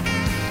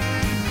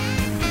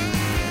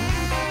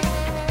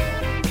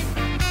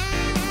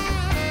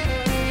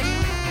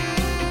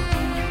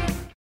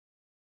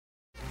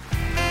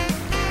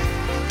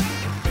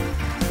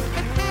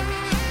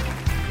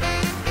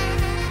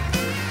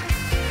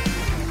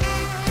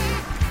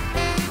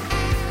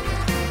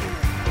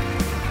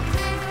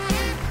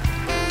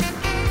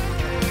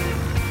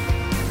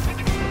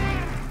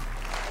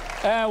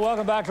 And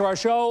welcome back to our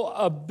show.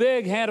 A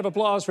big hand of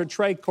applause for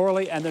Trey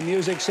Corley and the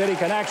Music City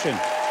Connection.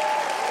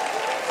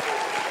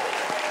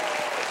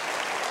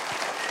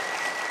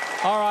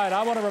 All right,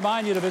 I want to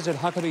remind you to visit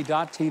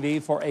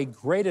Huckabee.tv for a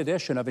great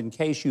edition of In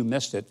Case You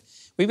Missed It.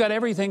 We've got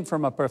everything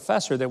from a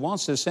professor that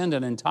wants to send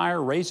an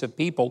entire race of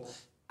people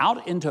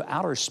out into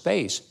outer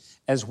space,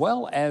 as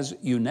well as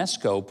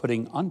UNESCO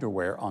putting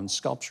underwear on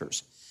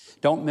sculptures.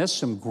 Don't miss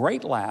some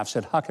great laughs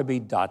at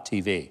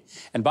Huckabee.tv.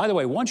 And by the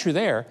way, once you're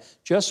there,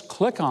 just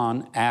click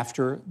on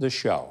After the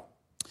Show.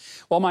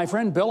 Well, my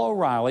friend Bill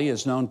O'Reilly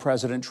has known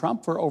President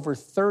Trump for over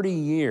 30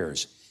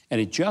 years, and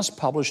he just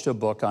published a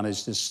book on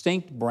his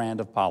distinct brand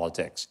of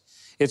politics.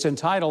 It's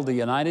entitled The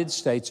United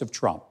States of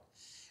Trump.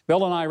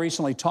 Bill and I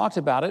recently talked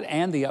about it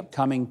and the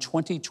upcoming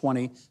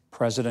 2020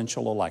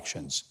 presidential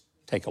elections.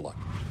 Take a look.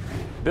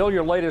 Bill,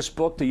 your latest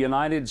book, The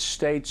United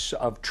States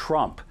of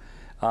Trump.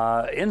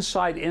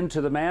 Insight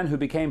into the man who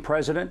became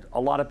president. A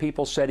lot of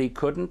people said he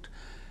couldn't.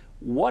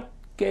 What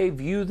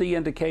gave you the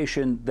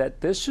indication that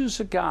this is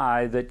a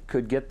guy that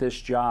could get this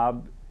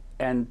job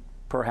and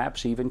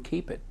perhaps even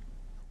keep it?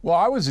 Well,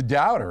 I was a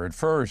doubter at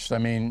first. I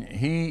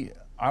mean,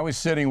 I was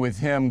sitting with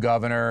him,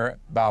 Governor,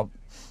 about,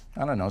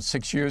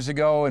 6 years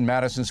ago in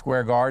Madison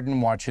Square Garden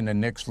watching the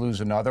Knicks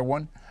lose another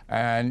one.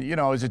 And,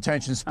 his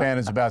attention span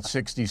is about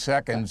 60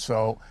 seconds,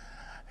 so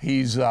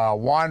he's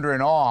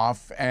wandering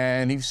off,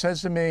 and he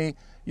says to me,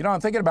 I'm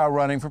thinking about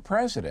running for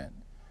president.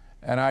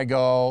 And I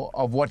go,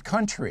 of what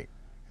country?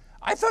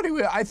 I thought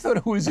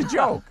it was a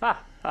joke.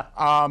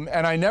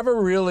 And I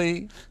never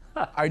really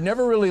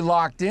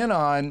locked in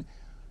on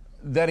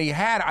that he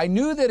had. I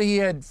knew that he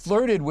had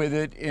flirted with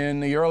it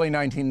in the early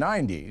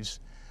 1990s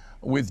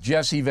with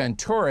Jesse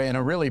Ventura in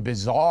a really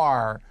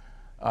bizarre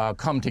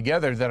come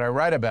together that I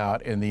write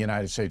about in The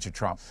United States of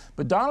Trump.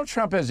 But Donald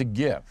Trump has a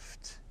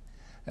gift,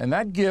 and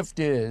that gift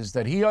is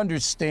that he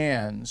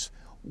understands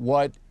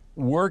what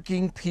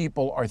working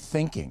people are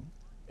thinking.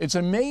 It's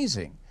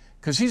amazing,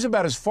 because he's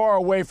about as far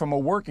away from a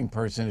working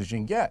person as you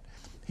can get.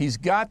 He's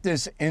got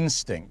this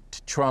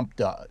instinct, Trump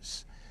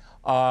does,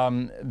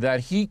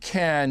 that he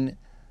can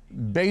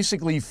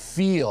basically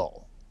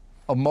feel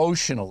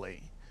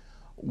emotionally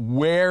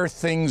where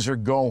things are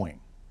going,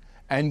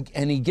 and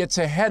he gets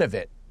ahead of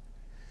it.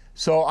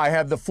 So I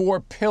have the 4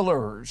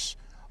 pillars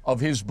of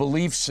his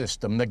belief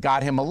system that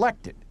got him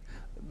elected.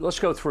 Let's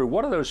go through.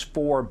 What are those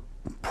 4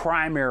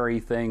 primary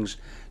things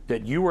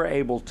that you were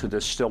able to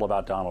distill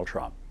about Donald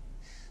Trump?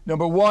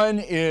 Number 1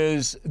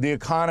 is the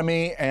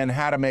economy and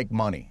how to make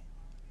money.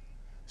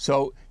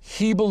 So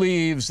he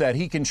believes that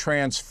he can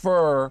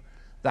transfer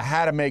the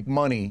how to make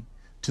money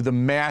to the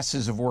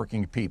masses of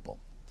working people.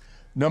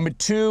 Number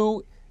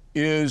 2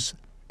 is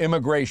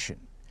immigration,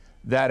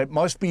 that it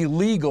must be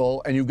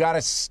legal, and you've got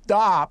to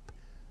stop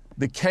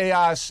the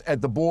chaos at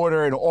the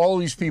border and all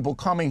these people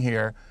coming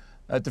here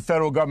that the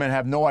federal government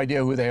have no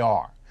idea who they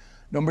are.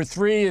 Number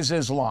 3 is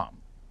Islam.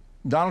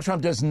 Donald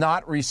Trump does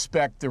not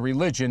respect the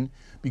religion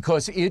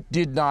because it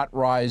did not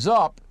rise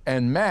up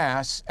en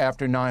masse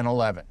after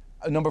 9/11.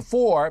 Number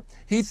 4,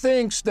 he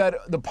thinks that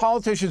the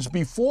politicians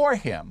before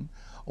him,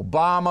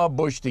 Obama,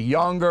 Bush the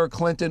Younger,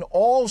 Clinton,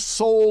 all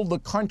sold the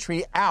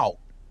country out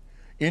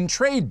in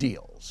trade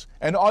deals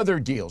and other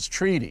deals,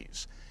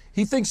 treaties.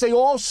 He thinks they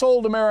all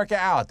sold America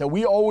out, that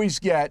we always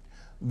get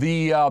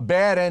the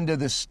bad end of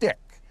the stick.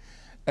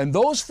 And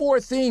those 4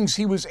 things,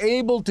 he was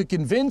able to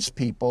convince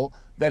people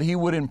that he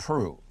would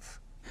improve.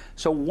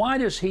 So why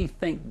does he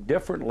think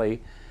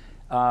differently,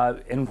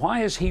 and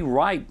why is he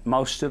right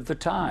most of the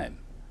time?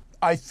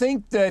 I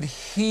think that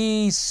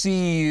he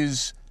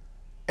sees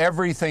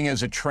everything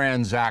as a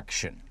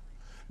transaction.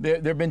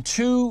 There have been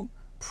 2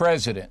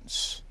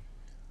 presidents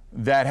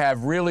that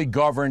have really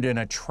governed in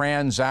a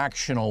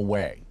transactional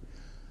way: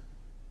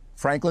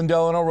 Franklin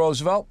Delano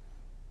Roosevelt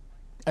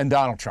and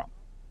Donald Trump.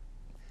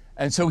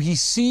 And so he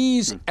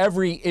sees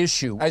every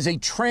issue as a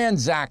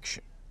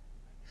transaction,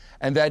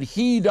 and that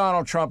he,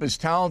 Donald Trump, is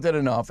talented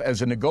enough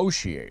as a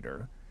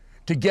negotiator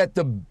to get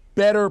the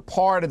better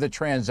part of the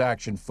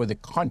transaction for the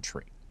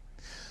country.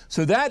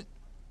 So that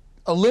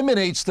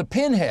eliminates the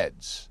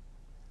pinheads,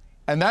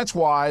 and that's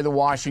why the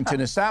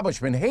Washington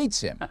establishment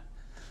hates him.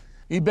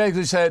 He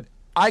basically said,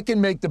 I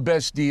can make the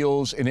best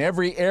deals in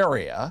every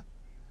area,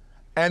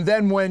 and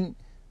then when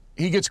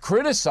he gets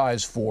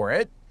criticized for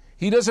it,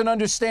 he doesn't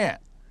understand.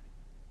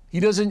 He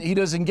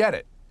doesn't get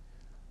it.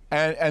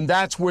 And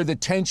that's where the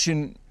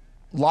tension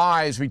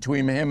lies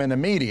between him and the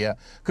media,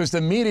 because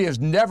the media is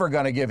never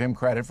going to give him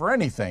credit for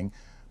anything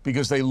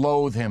because they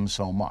loathe him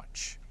so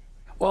much.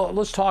 Well,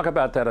 let's talk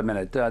about that a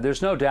minute.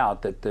 There's no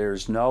doubt that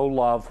there's no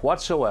love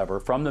whatsoever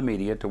from the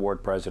media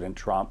toward President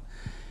Trump.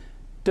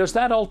 Does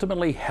that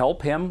ultimately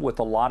help him with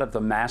a lot of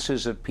the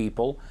masses of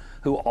people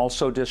who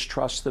also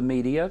distrust the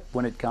media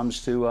when it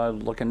comes to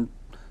looking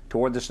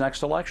toward this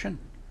next election?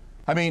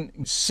 I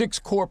mean, 6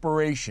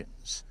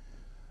 corporations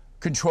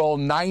control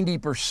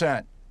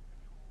 90%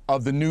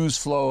 of the news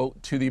flow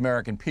to the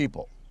American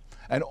people.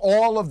 And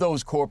all of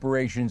those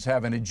corporations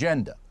have an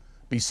agenda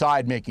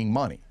beside making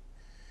money.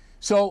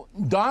 So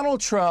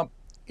Donald Trump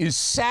is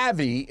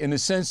savvy in the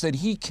sense that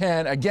he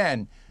can,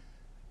 again,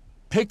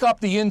 pick up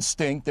the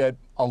instinct that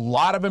a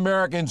lot of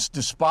Americans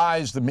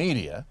despise the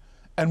media,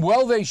 and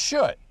well, they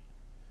should.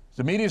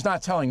 The media is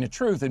not telling the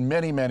truth in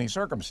many, many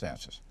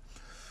circumstances.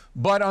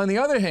 But on the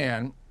other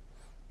hand,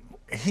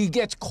 he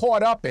gets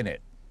caught up in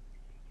it,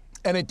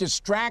 and it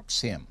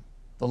distracts him.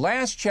 The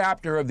last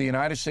chapter of The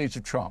United States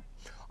of Trump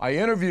I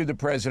interviewed the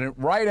president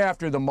right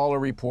after the Mueller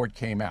report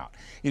came out.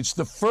 It's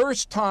the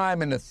first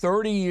time in the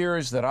 30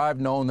 years that I've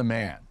known the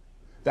man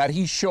that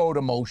he showed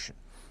emotion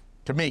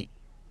to me.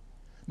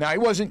 Now, he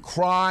wasn't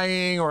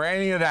crying or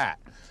any of that,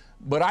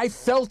 but I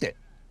felt it.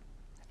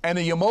 And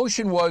the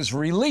emotion was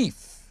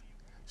relief.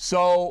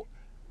 So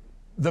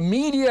the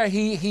media,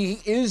 he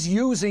is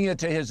using it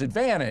to his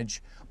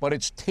advantage, but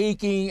it's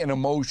taking an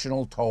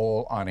emotional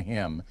toll on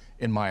him,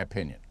 in my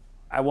opinion.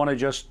 I want to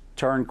just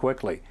turn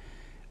quickly.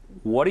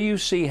 What do you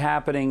see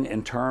happening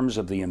in terms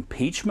of the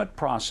impeachment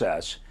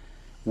process?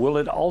 Will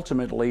it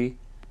ultimately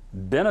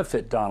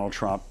benefit Donald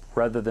Trump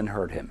rather than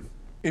hurt him?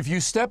 If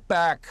you step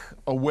back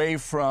away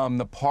from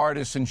the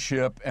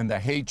partisanship and the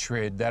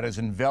hatred that has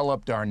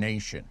enveloped our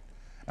nation,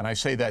 and I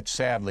say that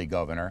sadly,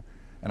 Governor,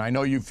 and I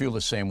know you feel the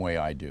same way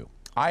I do.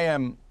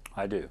 I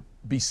do.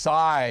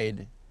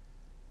 Beside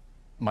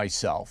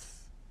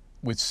myself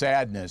with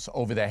sadness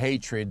over the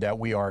hatred that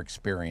we are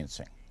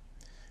experiencing.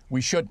 We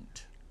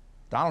shouldn't.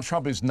 Donald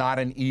Trump is not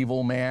an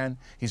evil man.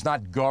 He's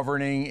not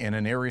governing in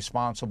an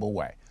irresponsible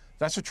way.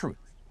 That's the truth.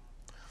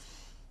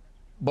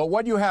 But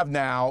what you have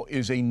now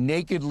is a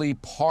nakedly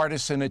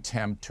partisan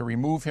attempt to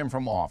remove him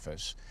from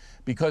office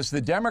because the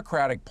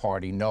Democratic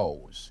Party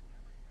knows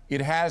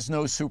it has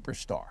no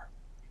superstar.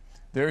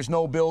 There's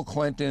no Bill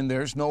Clinton,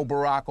 there's no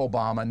Barack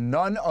Obama.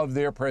 None of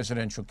their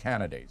presidential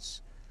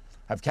candidates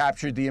have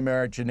captured the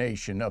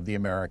imagination of the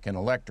American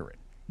electorate.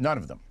 None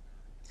of them.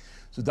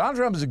 So Donald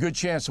Trump has a good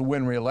chance to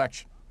win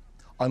re-election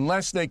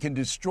unless they can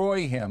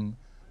destroy him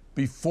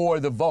before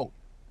the vote,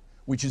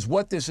 which is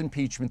what this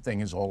impeachment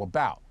thing is all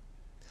about.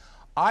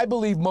 I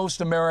believe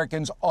most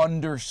Americans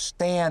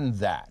understand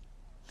that,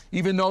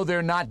 even though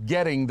they're not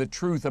getting the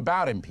truth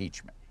about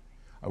impeachment.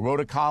 I wrote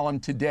a column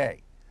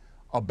today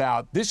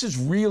about this is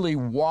really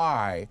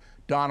why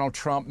Donald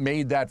Trump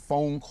made that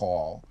phone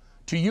call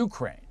to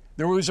Ukraine.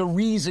 There was a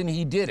reason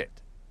he did it,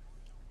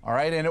 all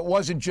right? And it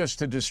wasn't just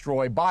to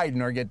destroy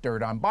Biden or get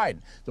dirt on Biden.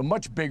 It's a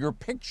much bigger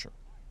picture.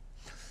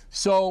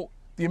 So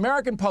the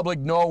American public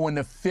know when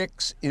the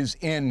fix is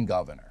in,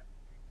 Governor,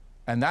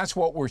 and that's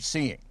what we're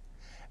seeing.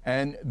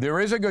 And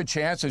there is a good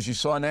chance, as you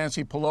saw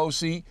Nancy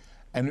Pelosi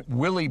and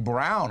Willie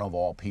Brown, of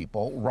all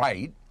people,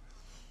 right?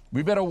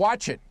 We better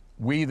watch it,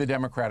 we, the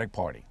Democratic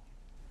Party.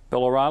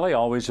 Bill O'Reilly,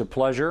 always a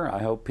pleasure. I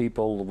hope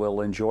people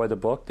will enjoy the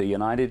book, The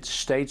United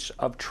States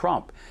of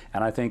Trump.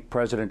 And I think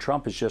President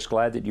Trump is just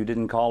glad that you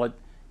didn't call it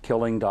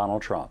Killing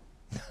Donald Trump.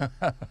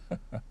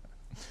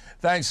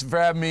 Thanks for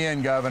having me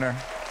in, Governor.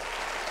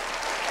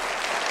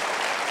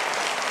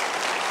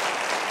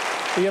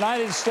 The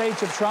United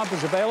States of Trump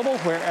is available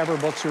wherever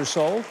books are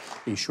sold.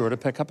 Be sure to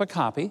pick up a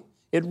copy.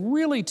 It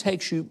really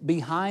takes you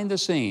behind the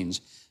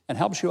scenes and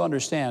helps you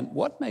understand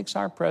what makes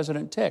our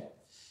president tick.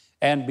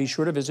 And be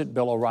sure to visit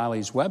Bill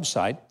O'Reilly's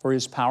website for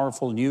his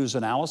powerful news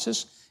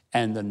analysis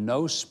and the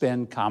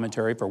no-spin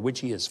commentary for which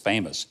he is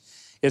famous.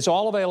 It's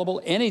all available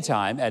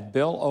anytime at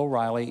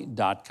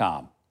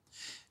BillO'Reilly.com.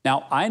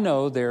 Now, I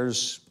know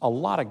there's a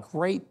lot of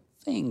great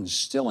things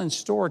still in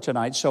store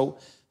tonight, so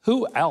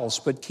who else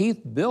but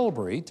Keith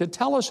Bilbrey to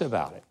tell us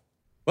about it?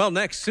 Well,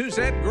 next,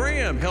 Suzette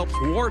Graham helps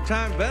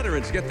wartime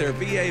veterans get their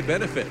VA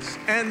benefits.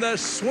 And the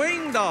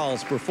Swing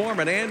Dolls perform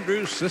an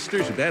Andrews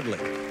Sisters medley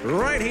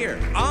right here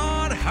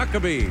on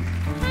Huckabee.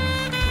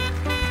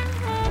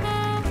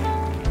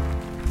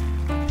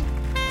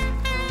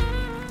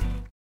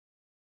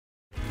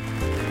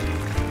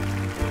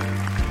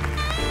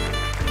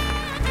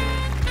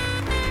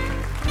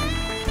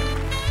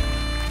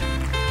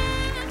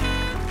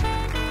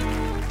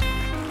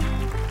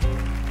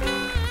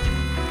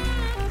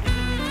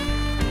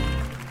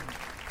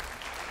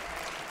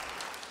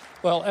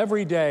 Well,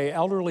 every day,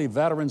 elderly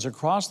veterans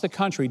across the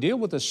country deal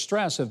with the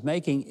stress of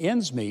making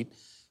ends meet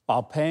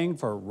while paying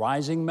for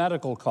rising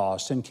medical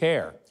costs and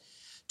care.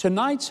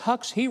 Tonight's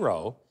Huck's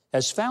Hero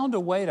has found a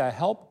way to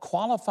help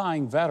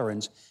qualifying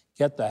veterans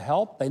get the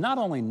help they not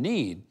only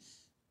need,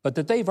 but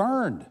that they've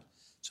earned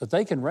so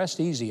they can rest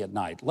easy at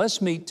night.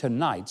 Let's meet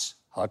tonight's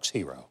Huck's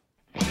Hero.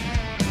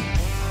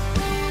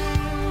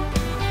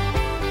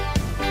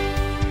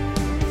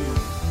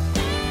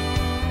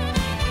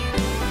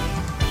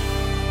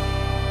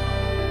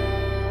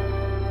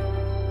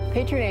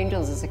 Patriot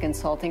Angels is a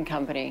consulting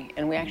company,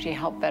 and we actually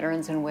help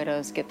veterans and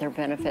widows get their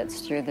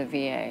benefits through the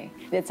VA.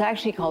 It's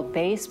actually called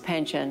base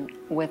pension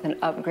with an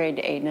upgrade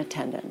to aid and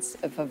attendance.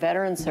 If a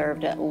veteran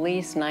served at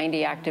least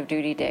 90 active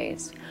duty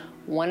days,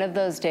 one of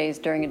those days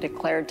during a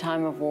declared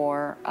time of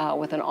war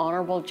with an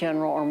honorable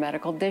general or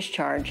medical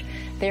discharge,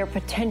 they are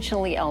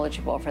potentially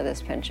eligible for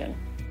this pension.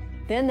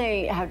 Then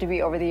they have to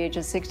be over the age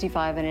of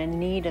 65 and in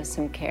need of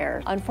some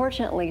care.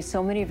 Unfortunately,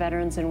 so many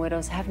veterans and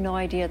widows have no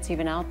idea it's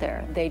even out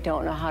there. They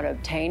don't know how to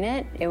obtain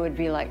it. It would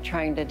be like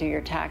trying to do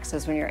your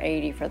taxes when you're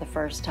 80 for the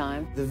first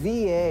time. The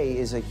VA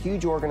is a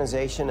huge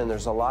organization, and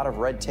there's a lot of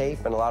red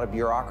tape and a lot of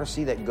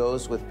bureaucracy that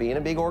goes with being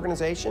a big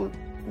organization.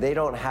 They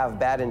don't have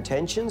bad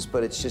intentions,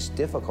 but it's just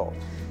difficult.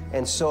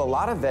 And so a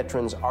lot of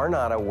veterans are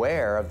not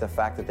aware of the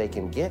fact that they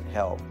can get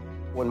help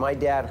When my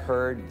dad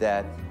heard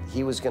that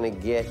he was going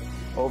to get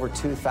over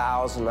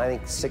 $2,000, I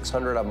think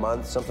 $600 a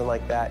month, something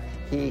like that,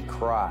 he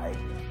cried.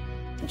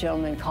 A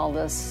gentleman called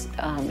us,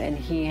 and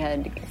he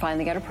had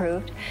finally got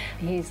approved.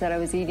 He said I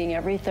was eating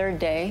every third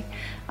day.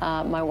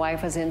 My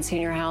wife was in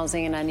senior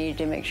housing, and I needed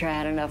to make sure I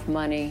had enough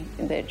money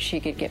that she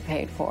could get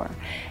paid for.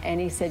 And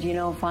he said, you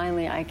know,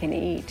 finally I can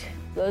eat.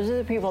 Those are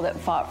the people that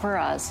fought for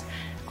us.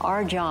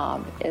 Our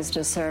job is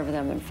to serve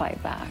them and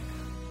fight back.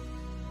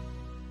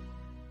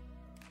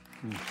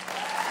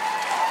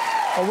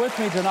 Well, with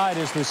me tonight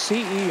is the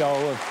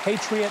CEO of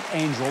Patriot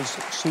Angels,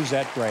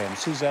 Suzette Graham.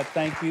 Suzette,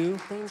 thank you.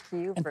 Thank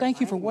you. And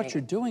thank you for what you're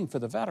doing for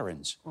the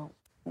veterans. Well,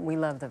 we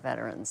love the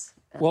veterans.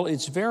 Well,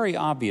 it's very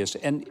obvious.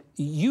 And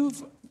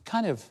you've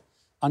kind of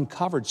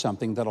uncovered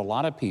something that a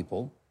lot of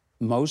people,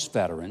 most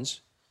veterans,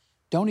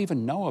 don't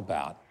even know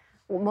about.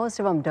 Well, most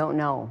of them don't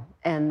know,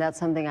 and that's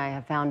something I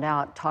have found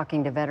out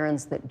talking to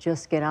veterans that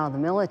just get out of the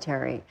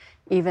military.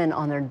 Even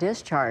on their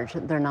discharge,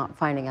 they're not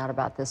finding out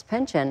about this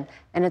pension,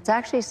 and it's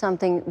actually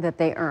something that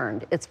they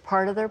earned. It's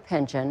part of their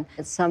pension.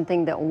 It's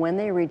something that when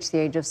they reach the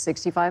age of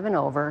 65 and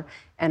over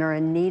and are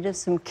in need of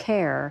some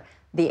care,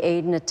 the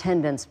aid and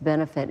attendance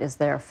benefit is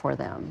there for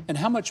them. And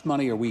how much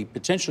money are we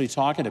potentially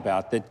talking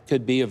about that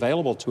could be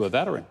available to a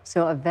veteran?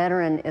 So a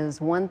veteran is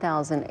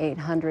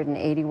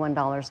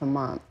 $1,881 a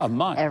month. A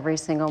month? Every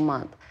single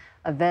month.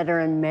 A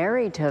veteran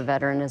married to a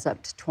veteran is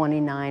up to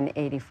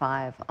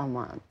 $29.85 a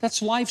month.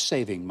 That's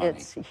life-saving money.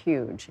 It's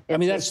huge. It's I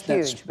mean, a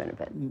huge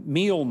benefit.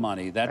 Meal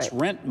money, that's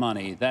Right. rent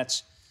money,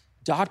 that's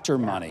doctor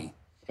money.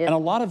 And a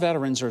lot of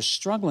veterans are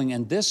struggling,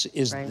 and this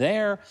is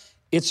there.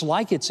 It's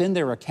like it's in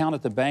their account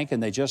at the bank,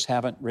 and they just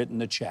haven't written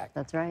the check.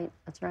 That's right.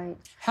 That's right.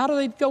 How do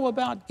they go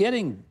about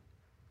getting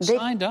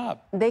signed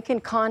up? They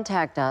can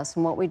contact us,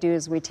 and what we do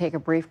is we take a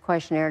brief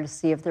questionnaire to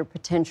see if they're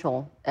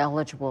potential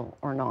eligible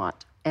or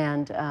not,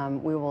 and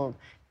we will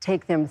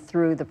take them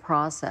through the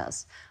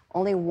process.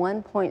 Only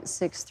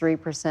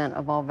 1.63%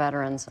 of all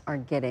veterans are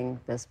getting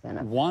this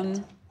benefit.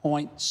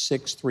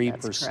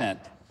 1.63%.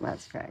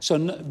 That's correct. So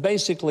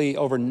basically,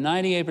 over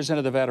 98%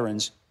 of the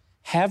veterans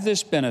have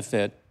this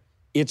benefit.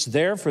 It's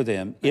there for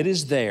them. It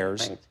is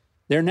theirs. Right.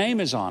 Their name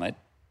is on it,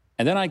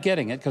 and they're not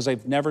getting it because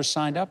they've never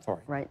signed up for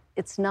it. Right.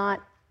 It's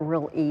not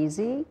real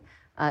easy.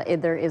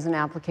 There is an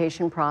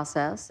application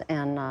process,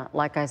 and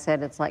like I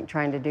said, it's like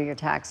trying to do your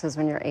taxes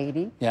when you're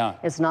 80. Yeah.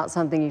 It's not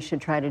something you should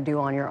try to do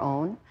on your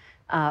own.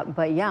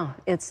 But yeah,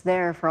 it's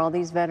there for all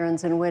these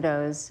veterans and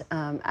widows.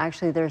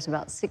 Actually, there's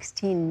about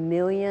 16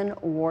 million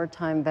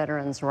wartime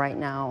veterans right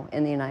now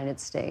in the United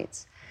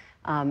States.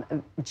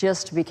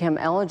 Just to become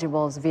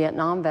eligible as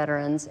Vietnam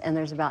veterans, and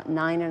there's about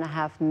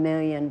 9.5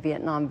 million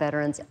Vietnam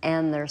veterans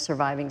and their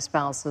surviving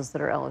spouses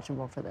that are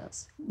eligible for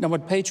this. Now,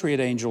 what Patriot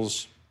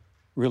Angels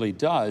really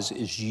does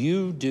is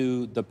you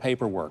do the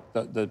paperwork,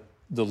 the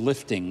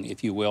lifting,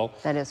 if you will.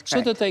 That is so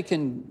correct. that they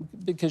can,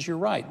 because you're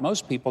right,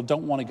 most people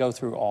don't want to go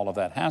through all of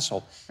that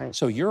hassle. Right.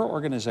 So your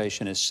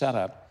organization is set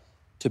up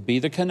to be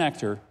the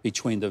connector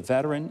between the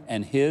veteran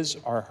and his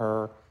or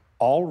her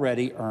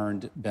already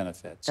earned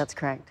benefits. That's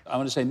correct. I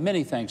want to say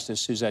many thanks to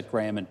Suzette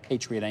Graham and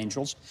Patriot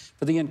Angels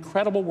for the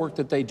incredible work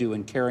that they do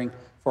in caring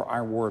for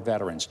our war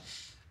veterans.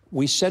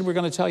 We said we're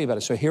going to tell you about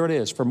it, so here it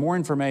is. For more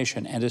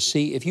information and to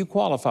see if you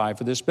qualify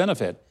for this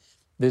benefit,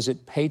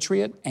 visit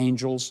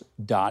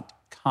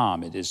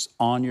patriotangels.com. It is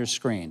on your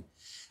screen.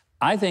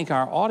 I think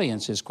our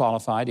audience is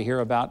qualified to hear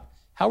about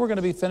how we're going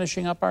to be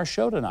finishing up our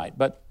show tonight,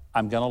 but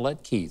I'm going to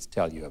let Keith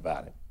tell you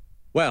about it.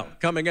 Well,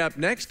 coming up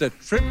next, a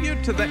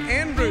tribute to the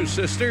Andrews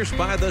Sisters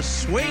by the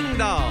Swing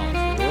Dolls,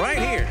 right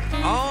here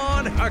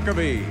on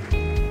Huckabee.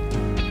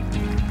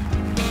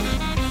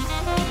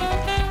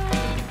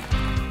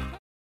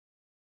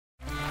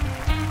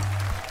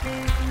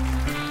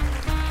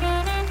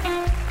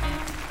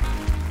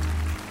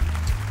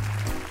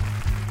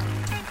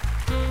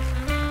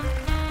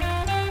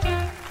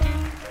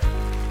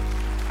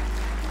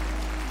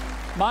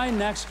 My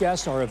next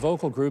guests are a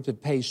vocal group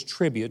that pays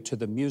tribute to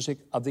the music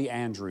of the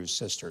Andrews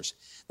Sisters.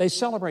 They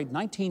celebrate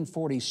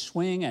 1940s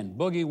swing and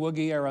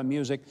boogie-woogie era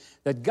music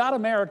that got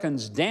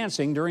Americans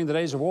dancing during the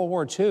days of World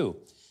War II.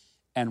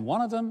 And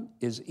one of them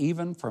is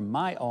even from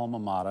my alma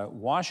mater,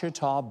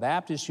 Ouachita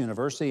Baptist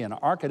University in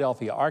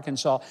Arkadelphia,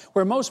 Arkansas,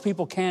 where most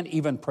people can't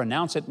even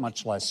pronounce it,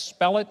 much less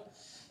spell it.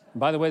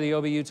 And by the way, the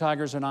OBU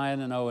Tigers are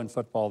 9-0 in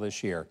football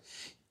this year.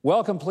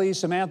 Welcome, please,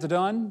 Samantha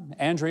Dunn,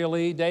 Andrea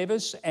Lee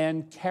Davis,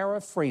 and Kara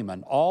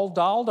Freeman. All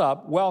dolled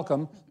up.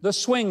 Welcome, the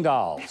Swing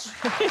Dolls.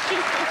 Thank you.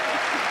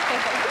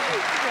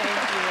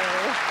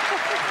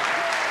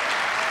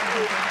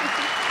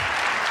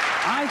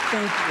 I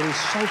think it is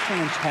so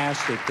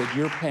fantastic that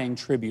you're paying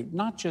tribute,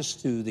 not just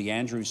to the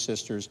Andrews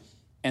Sisters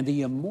and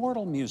the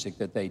immortal music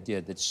that they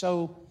did that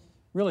so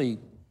really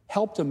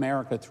helped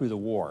America through the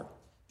war,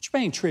 but you're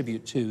paying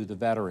tribute to the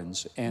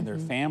veterans and their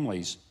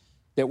families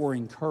that were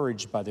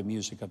encouraged by the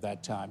music of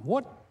that time.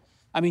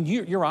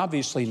 You're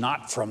obviously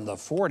not from the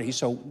 40s,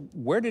 so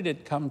where did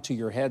it come to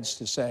your heads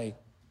to say,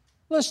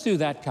 let's do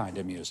that kind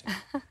of music?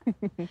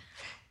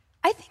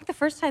 I think the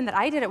first time that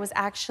I did it was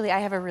actually, I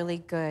have a really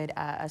good,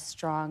 a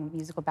strong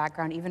musical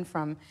background, even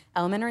from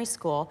elementary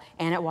school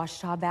and at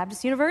Ouachita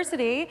Baptist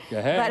University.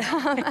 But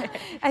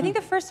I think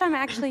the first time I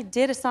actually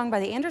did a song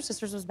by the Andrews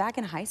Sisters was back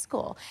in high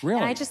school.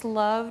 Really? And I just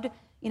loved,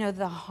 you know,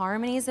 the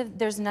harmonies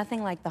there's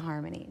nothing like the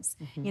harmonies.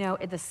 You know,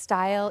 the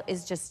style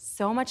is just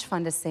so much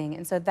fun to sing.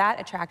 And so that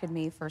attracted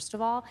me, first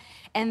of all.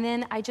 And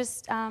then I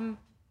just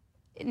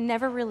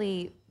never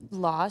really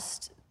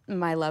lost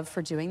my love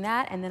for doing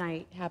that. And then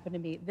I happened to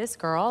meet this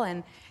girl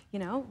and, you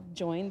know,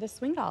 joined the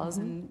Swing Dolls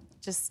and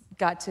just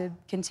got to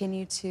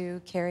continue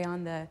to carry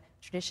on the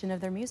tradition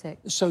of their music.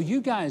 So you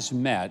guys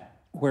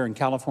met where, in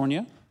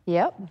California?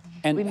 Yep.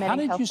 And we met how in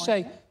did you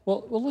California. say,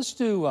 well, let's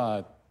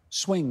do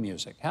swing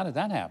music? How did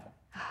that happen?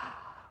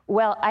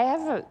 Well, I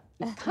have a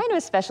kind of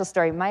a special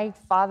story. My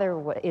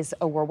father is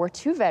a World War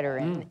II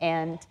veteran,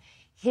 and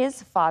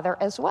his father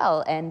as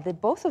well, and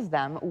both of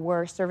them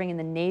were serving in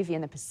the Navy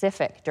in the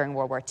Pacific during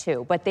World War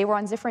II, but they were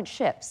on different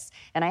ships.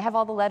 And I have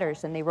all the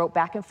letters, and they wrote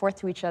back and forth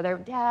to each other,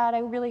 Dad, I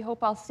really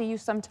hope I'll see you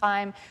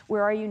sometime.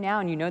 Where are you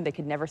now? And you know they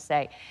could never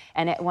say.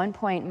 And at one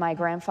point, my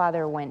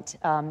grandfather went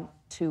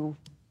to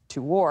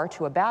war,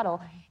 to a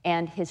battle,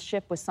 and his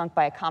ship was sunk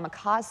by a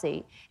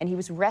kamikaze, and he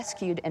was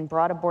rescued and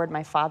brought aboard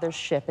my father's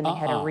ship, and they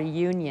had a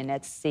reunion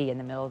at sea in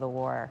the middle of the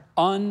war.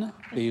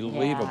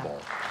 Unbelievable.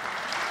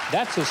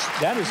 That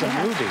is a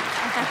movie.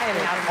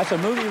 That's a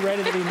movie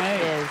ready to be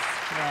made. It is,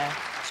 yeah.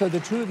 So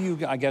the two of you,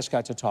 I guess,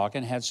 got to talk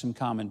and had some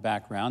common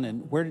background.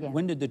 And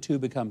when did the two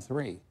become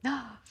three?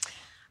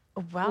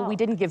 Well, we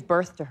didn't give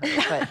birth to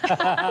her,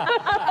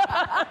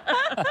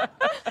 but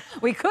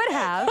We could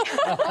have.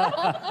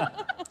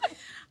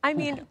 I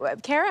mean,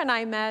 Kara and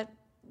I met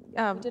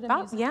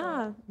about,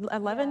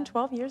 11,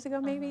 12 years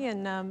ago maybe,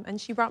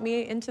 and she brought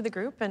me into the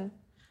group, and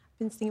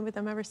been singing with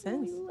them ever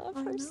since. We love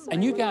her so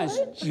And you guys,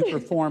 much. you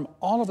perform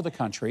all over the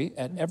country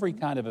at every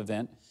kind of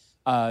event.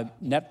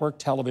 Network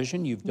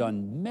television, you've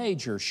done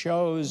major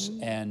shows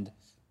and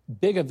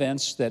big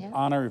events that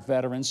honor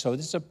veterans. So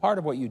this is a part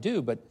of what you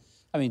do, but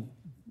I mean,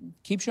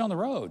 keeps you on the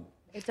road.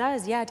 It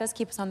does, yeah, it does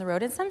keep us on the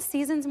road. And some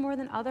seasons more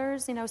than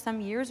others, you know, some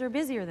years are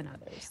busier than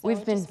others. So We've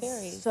it been just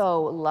varies.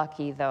 so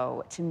lucky,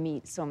 though, to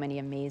meet so many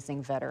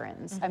amazing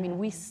veterans. I mean,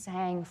 we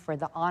sang for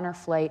the honor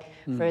flight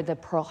for the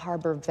Pearl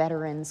Harbor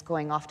veterans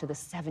going off to the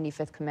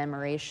 75th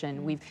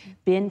commemoration. We've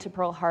been to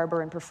Pearl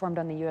Harbor and performed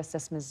on the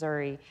USS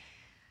Missouri.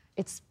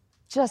 It's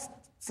just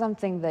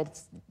something that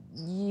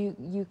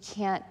you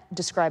can't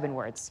describe in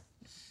words.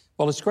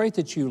 Well, it's great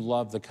that you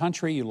love the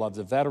country, you love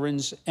the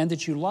veterans, and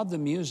that you love the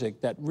music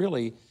that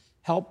really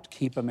helped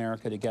keep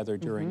America together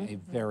during a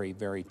very,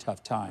 very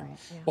tough time. Right,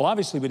 yeah. Well,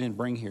 obviously, we didn't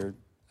bring you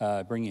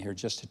here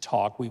just to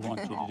talk. We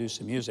want you to do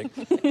some music.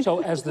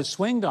 So as the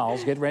Swing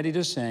Dolls get ready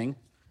to sing,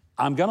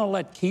 I'm going to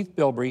let Keith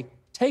Bilbrey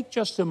take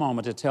just a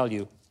moment to tell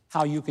you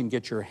how you can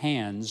get your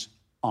hands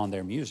on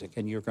their music,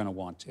 and you're going to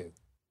want to.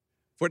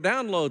 For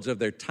downloads of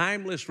their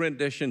timeless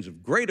renditions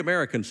of great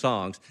American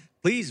songs,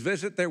 please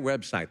visit their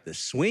website,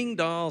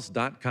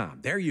 theswingdolls.com.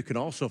 There you can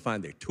also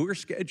find their tour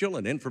schedule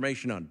and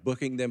information on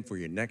booking them for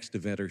your next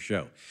event or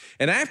show.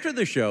 And after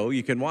the show,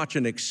 you can watch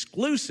an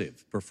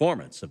exclusive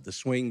performance of the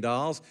Swing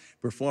Dolls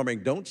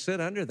performing Don't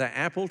Sit Under the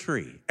Apple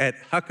Tree at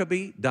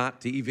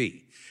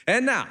Huckabee.tv.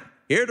 And now,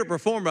 here to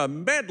perform a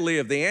medley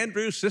of the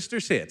Andrews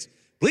Sisters hits,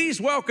 please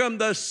welcome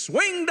the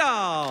Swing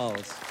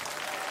Dolls.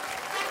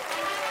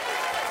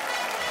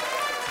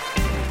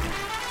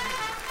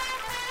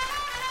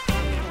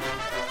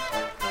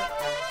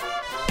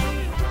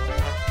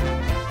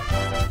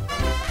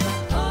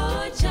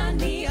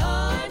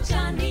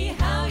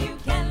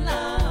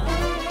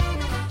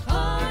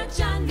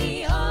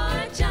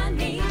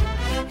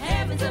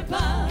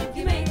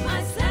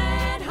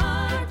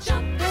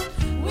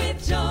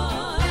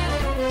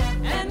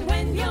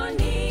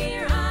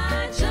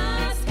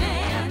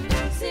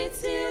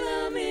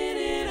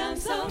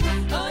 So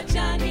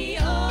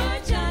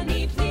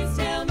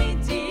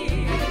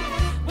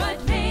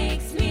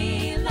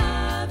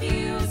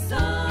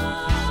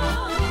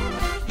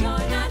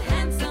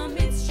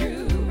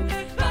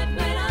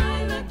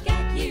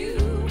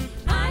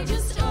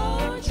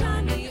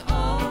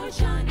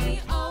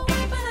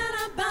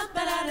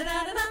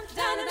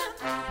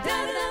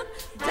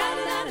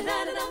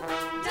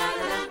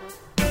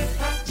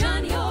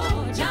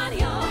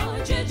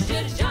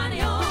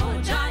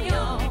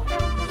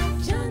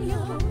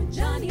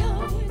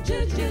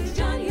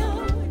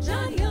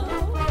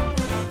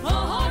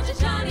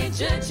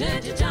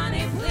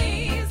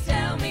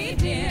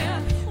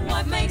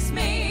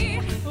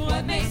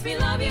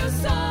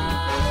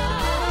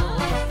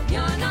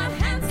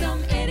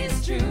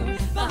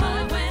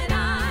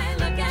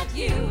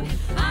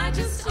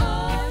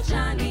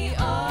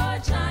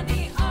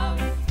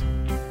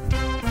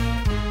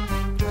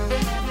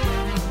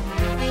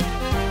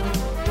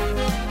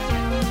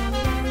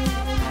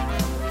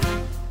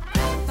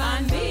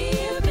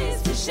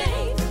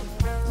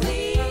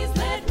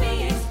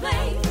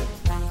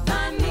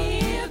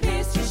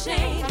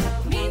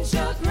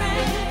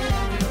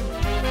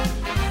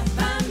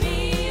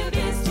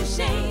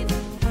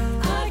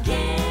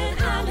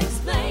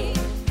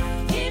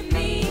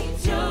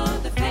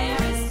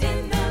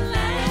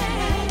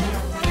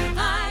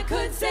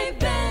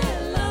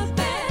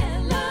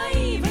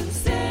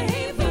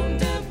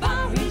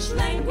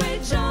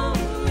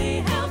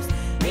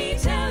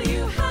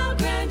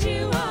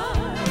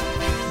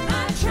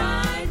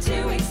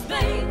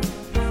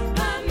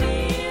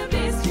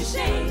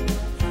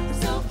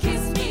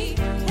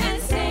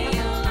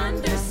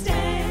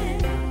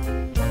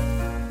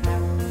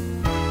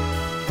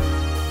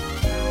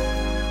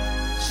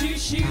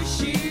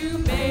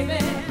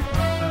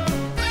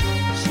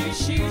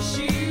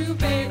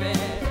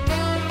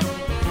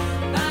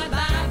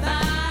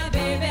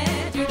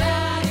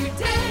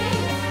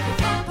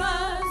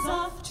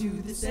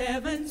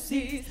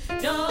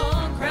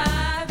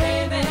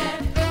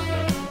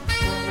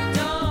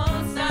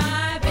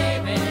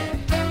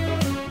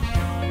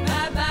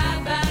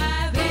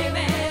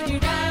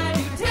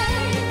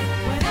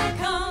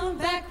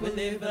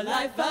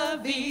life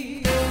of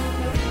ease.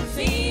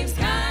 Seems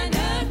kind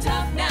of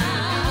tough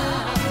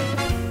now.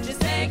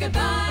 Just say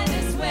goodbye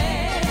this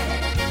way.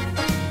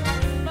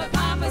 But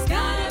Papa's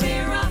gotta be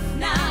rough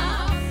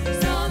now,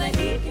 so that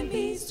he can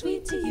be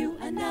sweet to you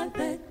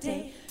another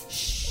day.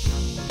 Shh,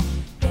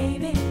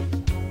 baby.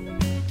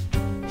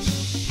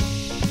 Shh,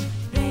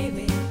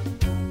 baby.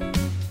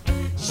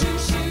 Shoo,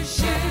 shoo,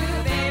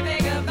 shoo,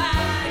 baby,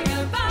 goodbye,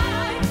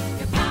 goodbye.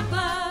 Your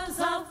Papa's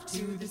off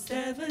to the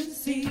 7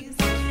 seas,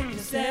 the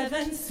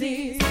 7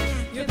 seas.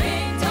 Your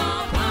big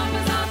tall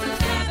Papa's off to the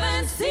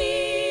 7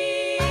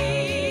 seas.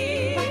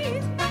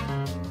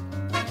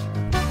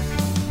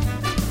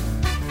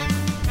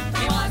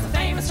 He was a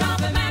famous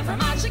trumpet man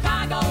from out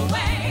Chicago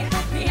way.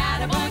 He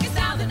had a boogie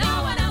style that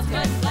no one else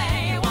could play.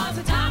 He was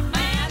a top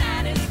man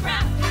at his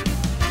craft,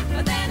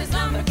 but then his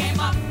number came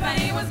up and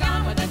he was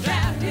gone with the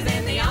draft. He's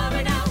in the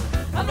army now,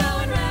 a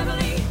blowing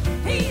reveille.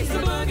 He's the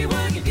boogie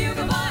woogie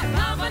bugle boy,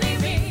 company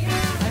me.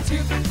 A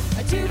toot,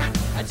 a toot,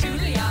 a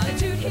tootly a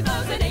toot. He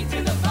blows an 8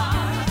 to the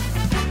bar.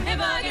 In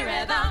boogie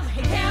rhythm,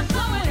 he can't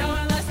blow it no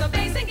unless the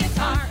bass and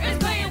guitar is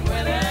playing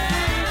with him.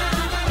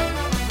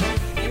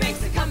 He makes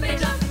the company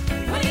jump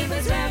when he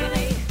plays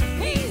reveille.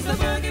 He's the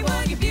boogie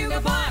woogie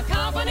bugle boy,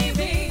 company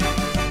me.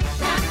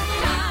 Da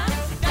da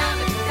da da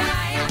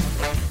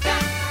da da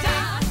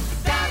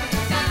da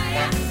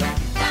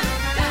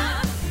da da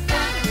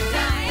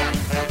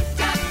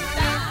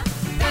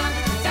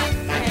da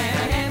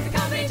and the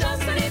company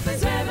jumps when he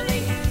plays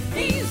reveille.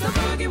 He's the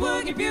boogie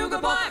woogie bugle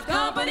boy.